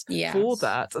process for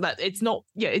that it's not,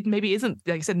 it maybe isn't,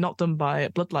 like you said, not done by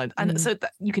bloodline. And so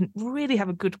that you can really have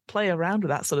a good play around with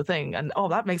that sort of thing. And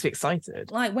that makes me excited.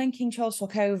 Like when King Charles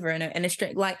took over in a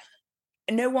strict, like,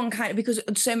 no one because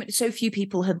so few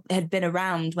people had been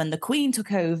around when the Queen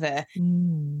took over.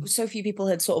 So few people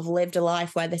had sort of lived a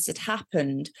life where this had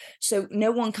happened. So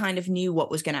no one kind of knew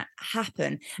what was going to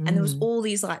happen. And there was all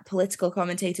these like political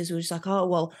commentators who were just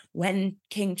like, when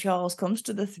King Charles comes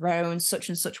to the throne, such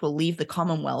and such will leave the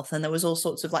Commonwealth. And there was all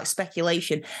sorts of like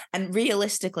speculation. And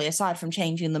realistically, aside from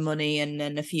changing the money and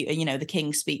a few, the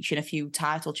King's speech and a few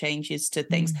title changes to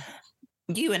things,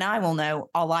 you and I will know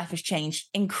our life has changed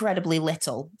incredibly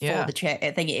little for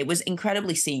the thing. It was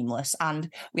incredibly seamless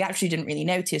and we actually didn't really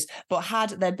notice. But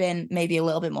had there been maybe a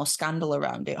little bit more scandal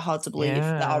around it, hard to believe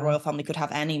that our royal family could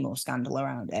have any more scandal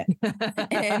around it.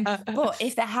 But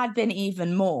if there had been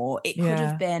even more, it could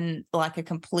have been like a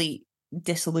complete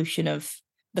dissolution of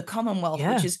the Commonwealth,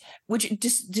 which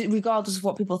just regardless of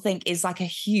what people think is like a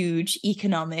huge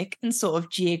economic and sort of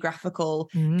geographical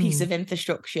piece of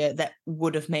infrastructure that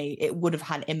would have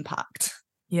had impact.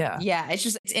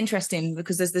 It's interesting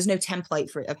because there's no template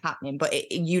for it of happening, but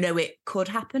it could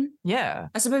happen. I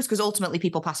suppose because ultimately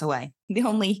people pass away. The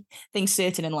only thing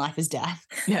certain in life is death.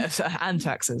 And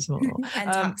taxes. And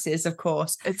taxes, of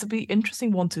course. It's a be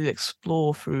interesting one to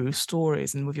explore through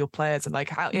stories and with your players, and like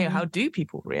how do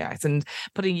people react, and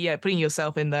putting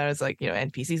yourself in there as like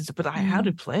NPCs, but how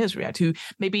do players react who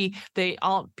maybe they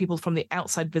aren't people from the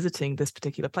outside visiting this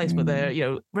particular place, but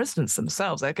they're residents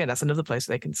themselves. Again, that's another place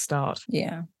they can start.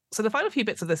 So the final few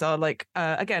bits of this are like,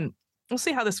 again, we'll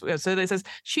see how this goes. So it says,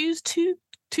 choose two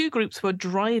groups who are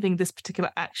driving this particular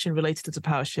action related to the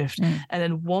power shift, and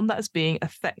then one that is being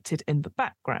affected in the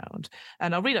background.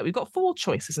 And I'll read out, we've got 4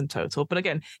 choices in total. But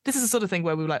again, this is the sort of thing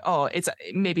where we were like,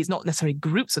 maybe it's not necessarily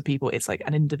groups of people, it's like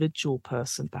an individual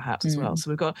person perhaps as well.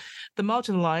 So we've got the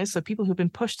marginalized, so people who've been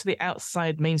pushed to the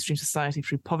outside mainstream society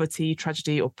through poverty,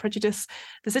 tragedy, or prejudice.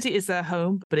 The city is their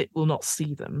home, but it will not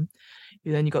see them.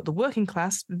 Then you've got the working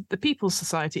class. The people's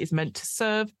society is meant to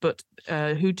serve, but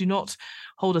who do not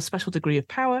hold a special degree of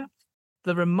power.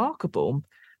 The remarkable,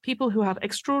 people who have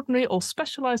extraordinary or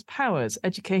specialized powers,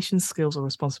 education, skills, or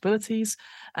responsibilities.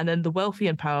 And then the wealthy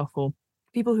and powerful,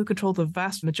 people who control the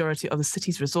vast majority of the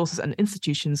city's resources and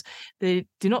institutions. They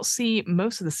do not see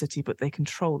most of the city, but they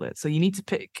control it. So you need to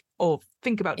pick or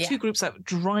think about 2 groups that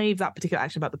drive that particular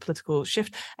action about the political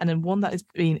shift, and then one that is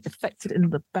being affected in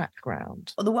the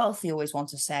background. Well, the wealthy always want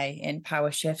to say in power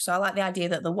shift. So I like the idea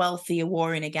that the wealthy are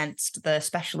warring against the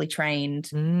specially trained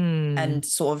and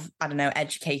sort of,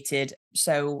 educated.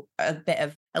 So a bit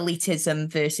of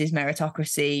elitism versus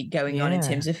meritocracy going on in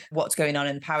terms of what's going on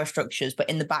in the power structures. But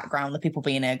in the background, the people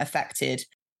being affected,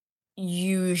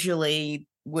 usually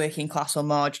working class or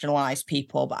marginalized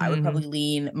people, but I would probably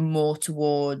lean more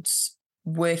towards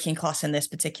working class in this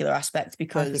particular aspect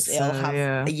because it'll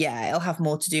have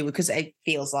more to do with, because it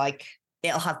feels like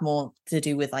it'll have more to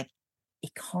do with like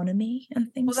economy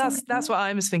and things. Well, that's what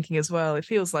I was thinking as well. It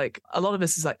feels like a lot of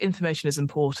this is like information is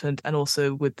important, and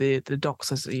also with the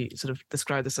docs, as you sort of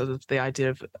described, the sort of the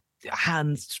idea of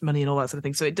hands, money, and all that sort of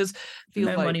thing. So it does feel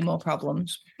like money, more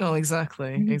problems. Oh,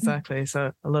 exactly.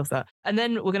 So I love that. And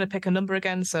then we're going to pick a number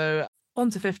again. So 1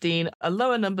 to 15, a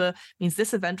lower number means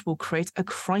this event will create a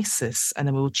crisis, and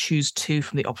then we will choose 2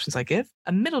 from the options I give.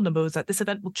 A middle number is that this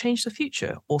event will change the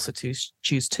future, also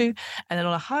choose 2. And then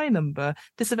on a high number,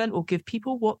 this event will give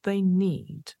people what they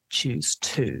need, choose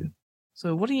 2.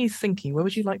 So what are you thinking? Where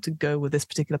would you like to go with this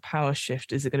particular power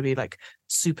shift? Is it going to be like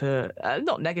super,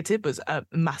 not negative, but a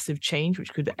massive change,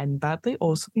 which could end badly,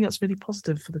 or something that's really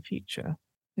positive for the future?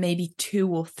 Maybe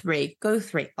 2 or 3. Go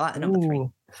 3. I like the number 3.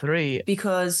 3.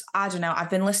 Because, I don't know, I've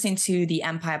been listening to the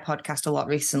Empire podcast a lot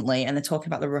recently, and they're talking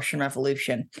about the Russian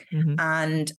Revolution.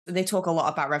 And they talk a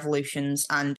lot about revolutions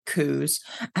and coups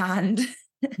and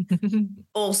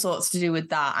all sorts to do with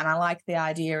that. And I like the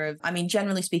idea of,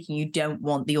 generally speaking, you don't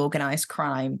want the organized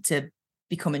crime to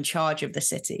become in charge of the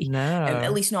city. No.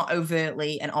 At least not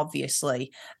overtly and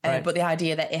obviously. But the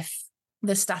idea that if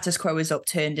the status quo is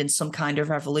upturned in some kind of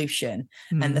revolution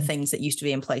and the things that used to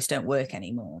be in place don't work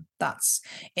anymore. That's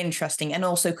interesting, and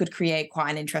also could create quite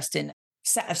an interesting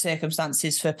set of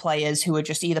circumstances for players who are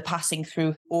just either passing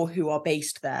through or who are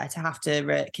based there to have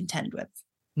to contend with.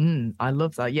 I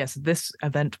love that. Yes, this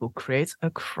event will create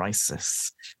a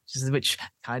crisis, which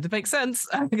kind of makes sense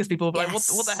because people will be like,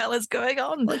 what the hell is going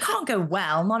on? Well, it can't go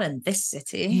well, not in this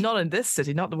city. Not in this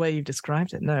city, not the way you've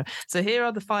described it, no. So here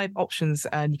are the 5 options,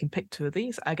 and you can pick 2 of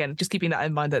these. Again, just keeping that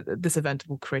in mind that this event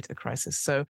will create a crisis.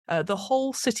 So the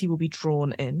whole city will be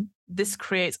drawn in. This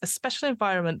creates a special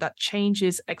environment that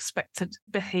changes expected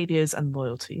behaviors and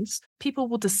loyalties. People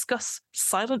will discuss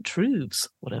silent truths,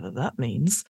 whatever that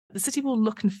means. The city will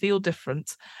look and feel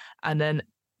different. And then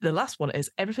the last one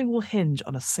is everything will hinge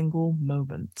on a single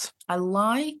moment. I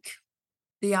like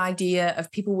the idea of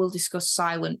people will discuss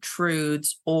silent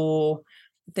truths or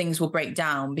things will break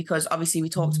down, because obviously we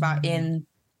talked about in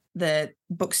the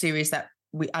book series that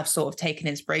I've sort of taken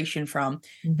inspiration from,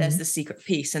 there's the secret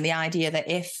piece, and the idea that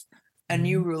if a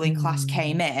new ruling class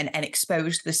came in and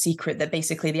exposed the secret that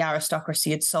basically the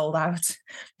aristocracy had sold out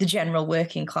the general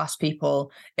working class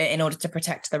people in order to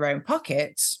protect their own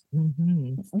pockets.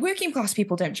 Working class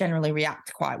people don't generally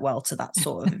react quite well to that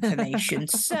sort of information.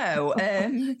 So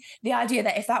the idea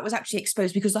that if that was actually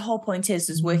exposed, because the whole point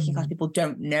is working class people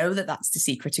don't know that that's the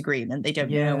secret agreement. They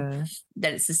don't know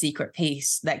that it's the secret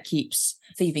piece that keeps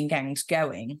thieving gangs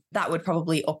going. That would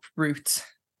probably uproot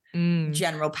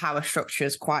general power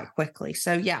structures quite quickly.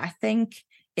 So yeah, I think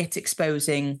it's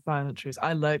exposing violent truths.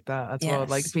 I like that as well.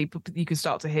 Like people, you can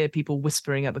start to hear people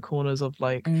whispering at the corners of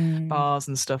like bars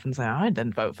and stuff and say, I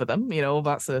didn't vote for them, you know, all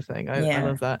that sort of thing. I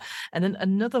love that. And then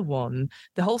another one,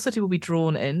 the whole city will be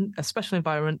drawn in a special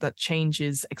environment that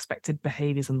changes expected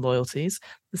behaviors and loyalties.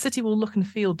 The city will look and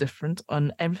feel different,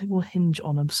 and everything will hinge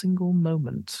on a single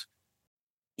moment.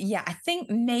 Yeah, I think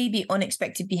maybe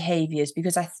unexpected behaviors,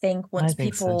 because I think once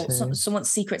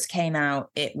once secrets came out,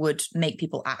 it would make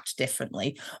people act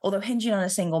differently. Although hinging on a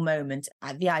single moment,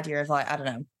 the idea of like, I don't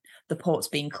know, the ports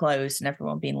being closed and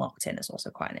everyone being locked in is also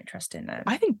quite an interesting.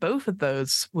 I think both of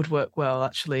those would work well,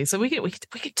 actually. So we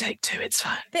could take two. It's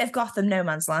fine. Bit of Gotham No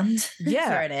Man's Land. Yeah,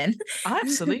 throw it in.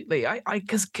 Absolutely.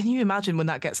 Because can you imagine when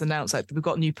that gets announced? Like we've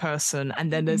got a new person,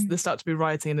 and then there start to be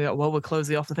rioting, and they're like, well, we're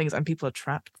closing off the things, and people are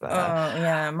trapped there. Oh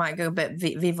yeah, might go a bit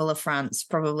Viva la France,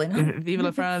 probably not. Viva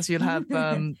la France. You'll have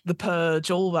the Purge,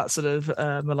 all that sort of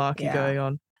malarkey going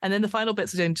on. And then the final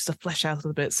bits are doing just to flesh out a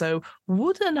little bit. So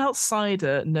would an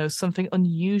outsider know something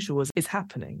unusual is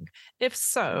happening? If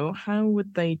so, how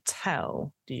would they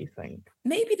tell, do you think?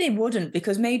 Maybe they wouldn't,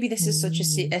 because maybe this is such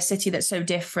a city that's so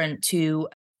different to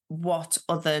what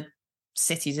other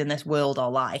cities in this world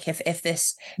are like. If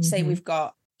this, say we've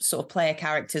got sort of player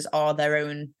characters are their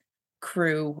own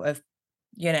crew of,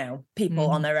 you know, people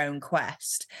on their own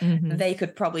quest, they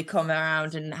could probably come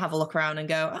around and have a look around and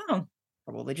go, oh,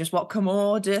 probably just what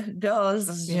Camor does.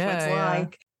 This is just what it's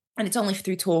like. And it's only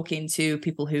through talking to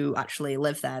people who actually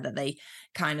live there that they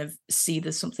kind of see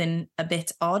there's something a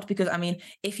bit odd. Because, I mean,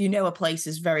 if you know a place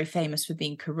is very famous for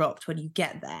being corrupt, when you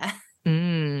get there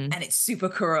and it's super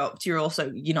corrupt, you're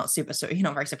not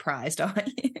very surprised, are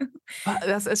you? But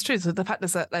that's true. So the fact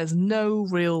is that there's no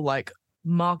real like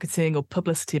marketing or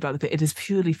publicity about the bit. It is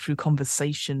purely through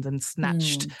conversations and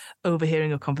snatched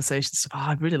overhearing of conversations. Oh,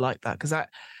 I really like that, because that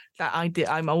idea,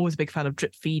 I'm always a big fan of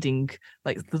drip feeding,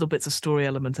 like little bits of story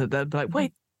element. They're like,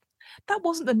 wait, that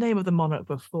wasn't the name of the monarch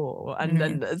before. And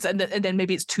then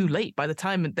maybe it's too late. By the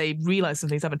time they realize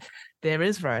something's happened, there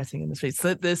is rioting in the streets.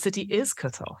 So the city is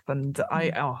cut off. And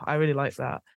I really like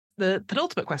that. The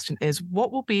penultimate question is,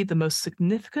 what will be the most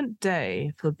significant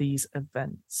day for these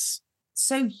events?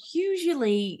 So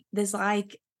usually there's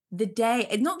like the day,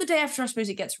 not the day after, I suppose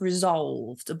it gets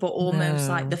resolved, but almost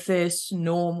like the first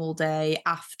normal day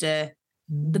after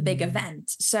the big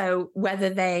event. So whether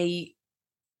they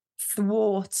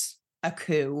thwart a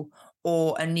coup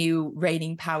or a new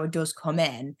reigning power does come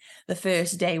in, the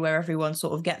first day where everyone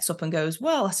sort of gets up and goes,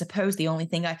 well, I suppose the only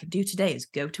thing I could do today is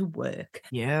go to work.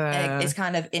 Yeah. It's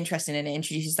kind of interesting, and it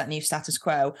introduces that new status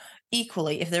quo.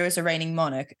 Equally, if there is a reigning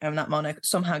monarch and that monarch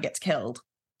somehow gets killed,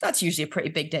 that's usually a pretty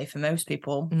big day for most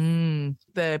people.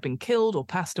 They've been killed or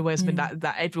passed away. Something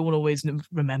that everyone always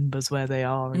remembers where they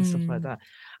are and stuff like that.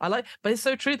 But it's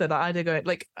so true that idea going,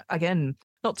 like, again,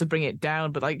 not to bring it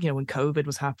down, but like, you know, when COVID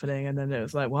was happening, and then it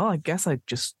was like, well, I guess I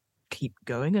just keep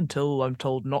going until I'm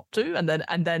told not to, and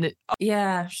then it.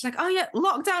 Yeah, she's like, oh yeah,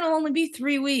 lockdown will only be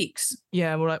 3 weeks.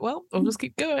 Yeah, we're like, well, I'll just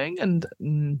keep going, and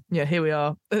here we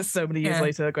are, so many years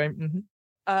later, going.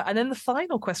 And then the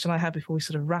final question I have before we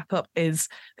sort of wrap up is,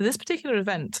 for this particular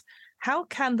event, how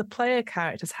can the player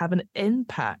characters have an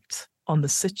impact on the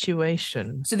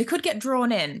situation? So they could get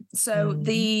drawn in. So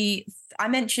I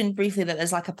mentioned briefly that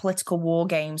there's like a political war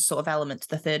game sort of element to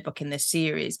the third book in this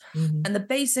series. And the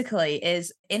basically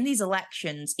is, in these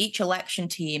elections, each election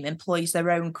team employs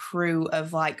their own crew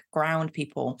of like ground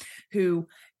people who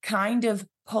kind of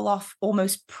pull off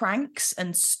almost pranks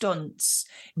and stunts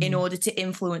in order to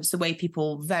influence the way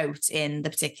people vote in the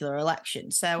particular election.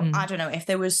 So I don't know, if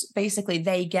there was basically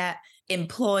they get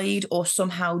employed or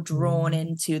somehow drawn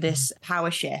into this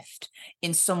power shift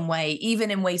in some way,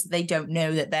 even in ways that they don't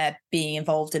know that they're being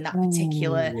involved in that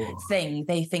particular thing.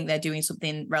 They think they're doing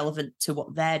something relevant to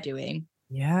what they're doing.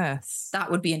 Yes.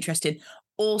 That would be interesting.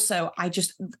 Also,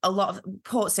 a lot of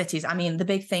port cities, I mean, the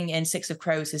big thing in Six of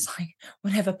Crows is like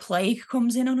whenever plague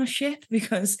comes in on a ship,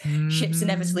 because ships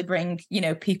inevitably bring, you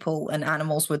know, people and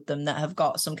animals with them that have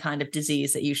got some kind of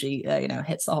disease that usually,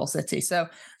 hits the whole city. So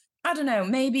I don't know,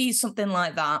 maybe something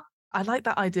like that. I like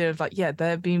that idea of like, yeah,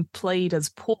 they're being played as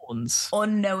pawns.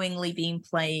 Unknowingly being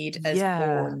played as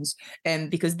pawns,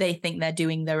 because they think they're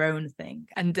doing their own thing.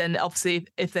 And then obviously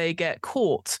if they get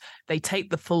caught, they take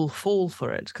the full fall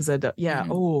for it because they're,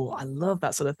 oh, I love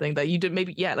that sort of thing that you don't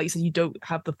maybe, like you said, you don't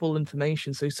have the full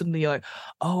information. So suddenly you're like,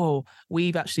 oh,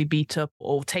 we've actually beat up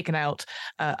or taken out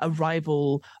a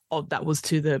rival that was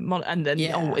to the and then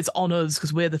it's on us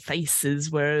because we're the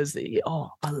faces, whereas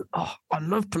I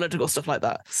love political stuff like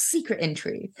that. Secret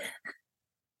intrigue.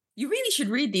 You really should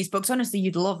read these books. Honestly,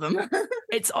 you'd love them.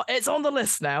 It's on the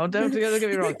list now. Don't get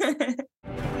me wrong.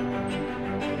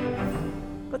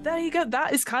 But there you go.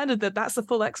 That is kind of that's the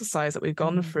full exercise that we've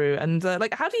gone through. And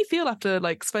like, how do you feel after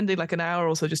like spending like an hour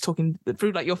or so just talking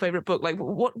through like your favorite book? Like,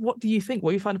 what do you think?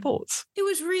 What do you find thoughts? It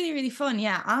was really, really fun.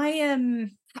 Yeah, I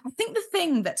think the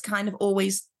thing that's kind of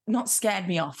always not scared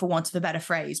me off, for want of a better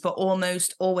phrase, but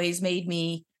almost always made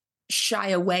me shy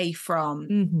away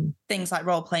from things like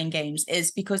role-playing games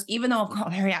is because even though I've got a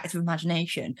very active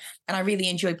imagination and I really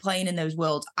enjoy playing in those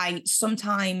worlds, I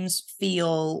sometimes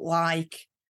feel like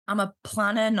I'm a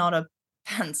planner, not a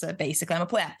pantser, basically. I'm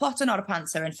a plotter, not a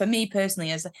pantser. And for me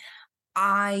personally,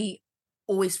 I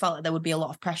always felt like there would be a lot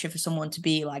of pressure for someone to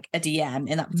be like a DM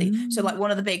in that particular. So like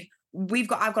one of the big,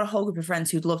 I've got a whole group of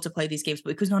friends who'd love to play these games, but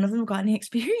because none of them have got any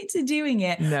experience in doing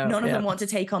it, none of them want to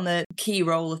take on the key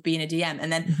role of being a DM. And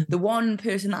then the one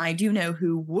person that I do know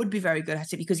who would be very good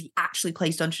at it because he actually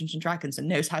plays Dungeons and Dragons and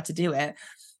knows how to do it,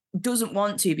 doesn't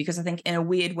want to, because I think in a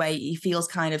weird way he feels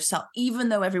kind of even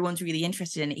though everyone's really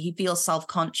interested in it, he feels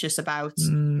self-conscious about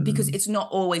because it's not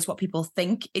always what people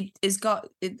think it is.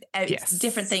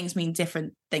 Different things mean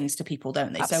different things to people,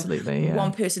 don't they? Absolutely, so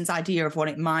one person's idea of what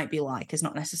it might be like is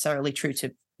not necessarily true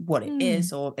to what it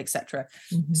is, or etc.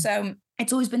 So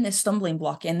it's always been this stumbling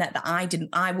block in that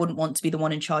I wouldn't want to be the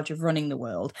one in charge of running the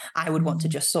world. I would want to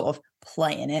just sort of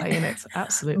play in it.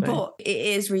 Absolutely. But it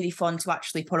is really fun to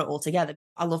actually put it all together.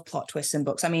 I love plot twists in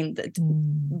books. I mean,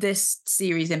 this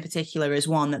series in particular is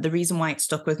one that the reason why it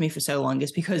stuck with me for so long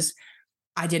is because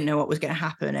I didn't know what was going to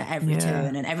happen at every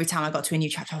turn. And every time I got to a new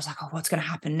chapter, I was like, oh, what's going to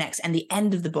happen next? And the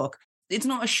end of the book, it's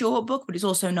not a short book, but it's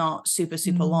also not super,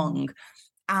 super long.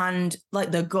 And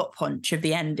like the gut punch of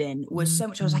the ending was so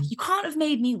much. I was like, you can't have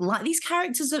made me like these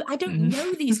characters. I don't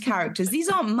know these characters. These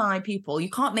aren't my people. You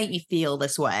can't make me feel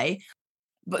this way.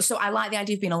 But so I like the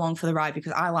idea of being along for the ride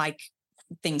because I like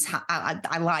things.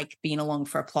 I like being along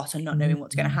for a plot and not knowing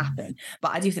what's going to happen.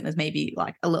 But I do think there's maybe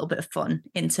like a little bit of fun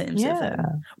in terms of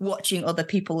watching other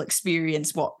people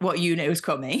experience what you know is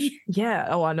coming. Yeah.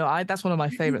 Oh, I know. That's one of my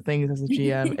favorite things as a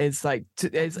GM is like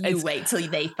you wait till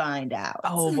they find out.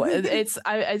 Oh, it's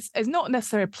not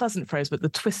necessarily a pleasant phrase, but the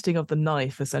twisting of the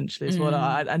knife essentially is what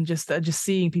and just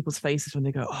seeing people's faces when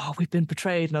they go, oh, we've been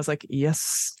betrayed, and I was like,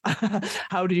 yes.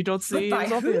 How did you not see? It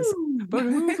was obvious. But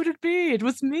who could it be? It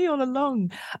was me all along.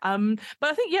 But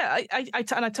I think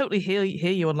I totally hear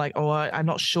you on like, I'm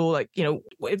not sure, like, you know,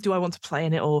 do I want to play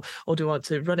in it or do I want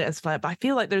to run it as player? But I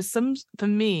feel like there's some, for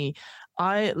me,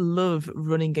 I love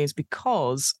running games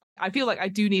because I feel like I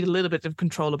do need a little bit of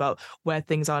control about where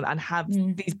things are and have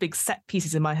these big set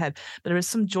pieces in my head. But there is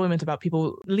some enjoyment about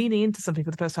people leaning into something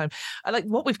for the first time. I like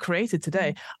what we've created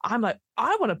today. I'm like,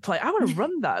 I want to play. I want to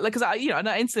run that. Like, because and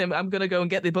I instantly I'm going to go and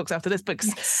get the books after this. But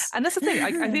and that's the thing.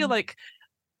 I feel like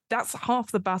that's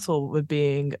half the battle with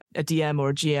being a DM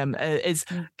or a GM is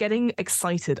getting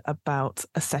excited about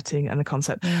a setting and a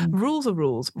concept. Rules are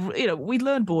rules. You know, we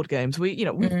learn board games.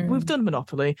 We've done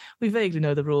Monopoly. We vaguely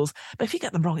know the rules. But if you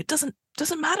get them wrong, it doesn't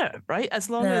matter, right? As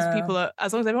long as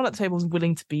everyone at the table is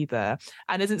willing to be there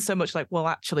and isn't so much like, well,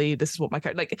 actually, this is what my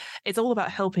character, like, it's all about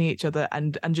helping each other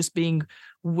and just being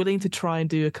willing to try and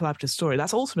do a collaborative story.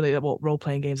 That's ultimately what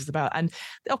role-playing games is about. And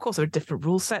of course, there are different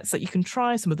rule sets that you can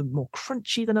try, some of them more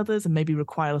crunchy than others and maybe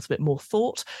require a little bit more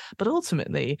thought. But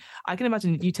ultimately, I can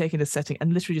imagine you taking a setting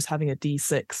and literally just having a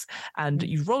D6 and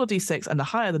you roll a D6 and the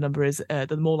higher the number is,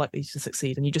 the more likely to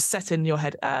succeed. And you just set in your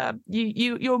head,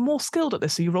 you're more skilled at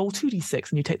this, so you roll 2D6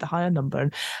 and you take the higher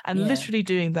number and literally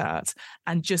doing that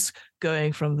and just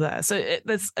going from there. So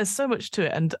there's so much to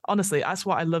it. And honestly, that's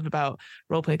what I love about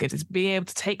role-playing games, is being able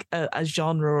to take a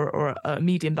genre or a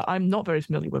medium that I'm not very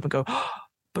familiar with and go,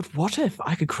 but what if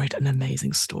I could create an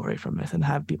amazing story from it and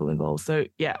have people involved? So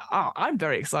yeah, I'm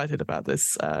very excited about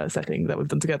this setting that we've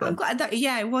done together. I'm glad that,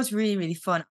 it was really, really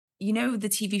fun. You know, the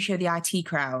TV show, The IT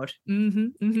Crowd?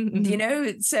 You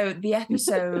know, so the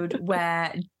episode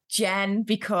where Jen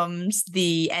becomes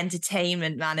the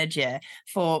entertainment manager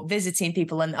for visiting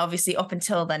people. And obviously up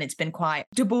until then, it's been quite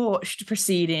debauched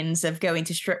proceedings of going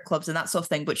to strip clubs and that sort of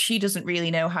thing. But she doesn't really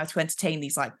know how to entertain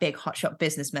these like big hotshot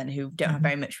businessmen who don't have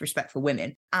very much respect for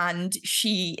women. And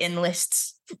she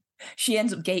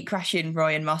ends up gate crashing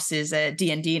Roy and Moss's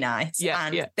D&D nights.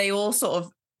 They all sort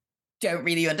of don't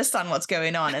really understand what's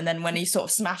going on. And then when you sort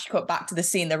of smash cut back to the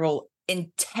scene, they're all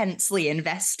intensely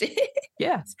invested.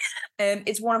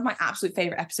 It's one of my absolute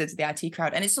favorite episodes of the IT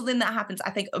Crowd, and it's something that happens,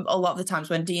 I think, a lot of the times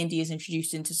when D&D is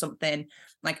introduced into something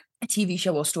like a TV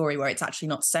show or story where it's actually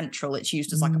not central, it's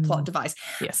used as like a plot device.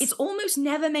 It's almost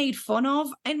never made fun of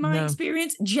in my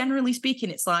experience. Generally speaking,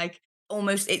 it's like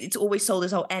almost it's always sold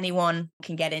as, oh, anyone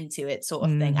can get into it sort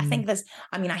of thing. I think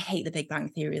I hate the Big Bang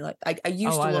Theory. Like I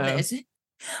used to love it.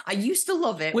 I used to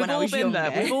love it when I was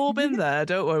younger. We've all been there,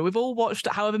 don't worry. We've all watched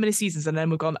however many seasons and then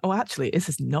we've gone, oh, actually, this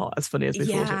is not as funny as we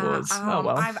thought it was. Oh,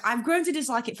 well. I've grown to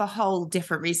dislike it for whole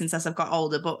different reasons as I've got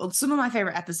older, but some of my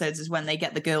favourite episodes is when they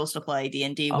get the girls to play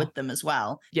D&D with them as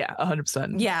well. Yeah,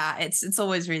 100%. Yeah, it's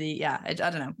always really, I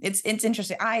don't know. It's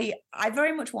interesting. I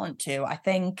very much want to. I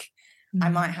think I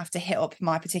might have to hit up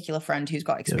my particular friend who's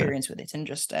got experience with it and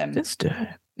just do it.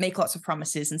 Make lots of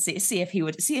promises and see if he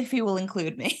will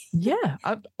include me. Yeah,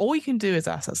 all you can do is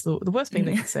ask. That's the worst thing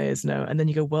they can say is no, and then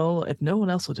you go, well, if no one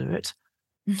else will do it,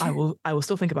 I will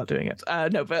still think about doing it.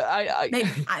 No, but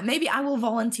maybe I will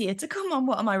volunteer to come on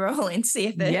What Am I Rolling? See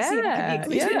if it can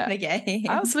be included in the game.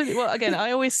 Absolutely. Well, again,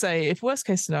 I always say if worst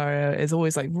case scenario is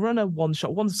always like run a one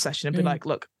session and be like,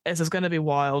 look, this is going to be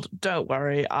wild. Don't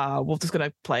worry. We're just going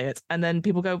to play it. And then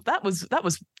people go, that was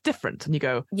different. And you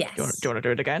go, yes. Do you want to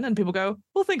do it again? And people go,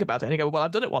 we'll think about it. And you go, well,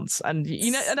 I've done it once. And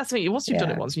and that's the thing. Once you've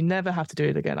done it once, you never have to do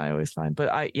it again. I always find. But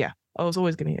I was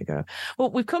always giving it a go.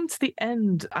 Well, we've come to the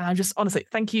end. And I just honestly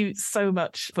thank you so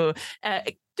much for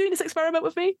doing this experiment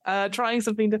with me, trying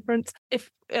something different. If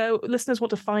listeners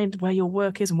want to find where your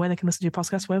work is and where they can listen to your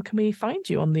podcast, where can we find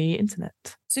you on the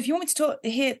internet? So if you want me to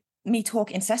hear me talk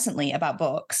incessantly about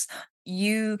books,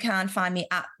 you can find me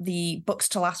at the Books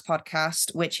to Last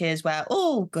podcast, which is where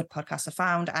all good podcasts are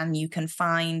found. And you can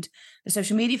find the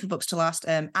social media for Books to Last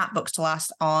at Books to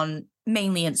Last on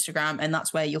mainly Instagram. And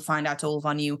that's where you'll find out all of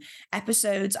our new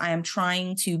episodes. I am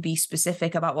trying to be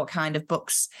specific about what kind of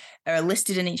books are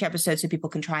listed in each episode so people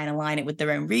can try and align it with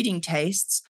their own reading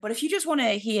tastes. But if you just want to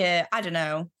hear, I don't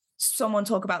know, someone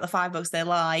talk about the 5 books they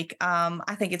like,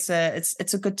 I think it's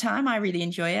a good time. I really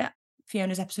enjoy it.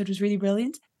 Fiona's episode was really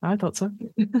brilliant. I thought so.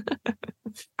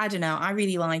 I don't know. I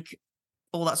really like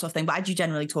all that sort of thing, but I do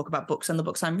generally talk about books and the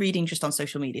books I'm reading just on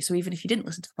social media. So even if you didn't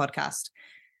listen to the podcast,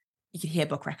 you could hear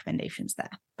book recommendations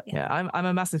there. But I'm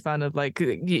a massive fan of, like,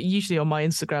 usually on my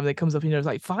Instagram it comes up,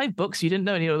 like 5 books you didn't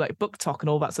know, and like Book Talk and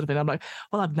all that sort of thing. I'm like,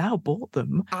 well, I've now bought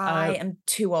them. I am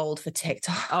too old for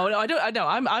TikTok. Oh no, I don't. I know.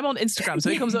 I'm on Instagram, so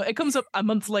it comes up a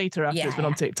month later after it's been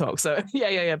on TikTok. So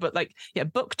yeah. But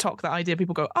Book Talk, that idea,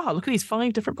 people go, look at these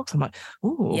 5 different books. I'm like,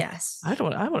 oh yes, I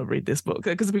want to read this book,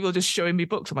 because people are just showing me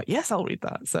books. I'm like, yes, I'll read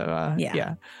that. So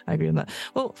I agree on that.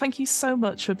 Well, thank you so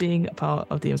much for being a part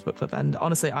of DM's Book Club, and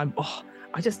honestly,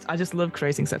 I just love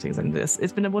creating settings, and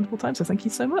it's been a wonderful time. So thank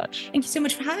you so much. Thank you so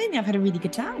much for having me. I've had a really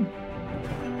good time.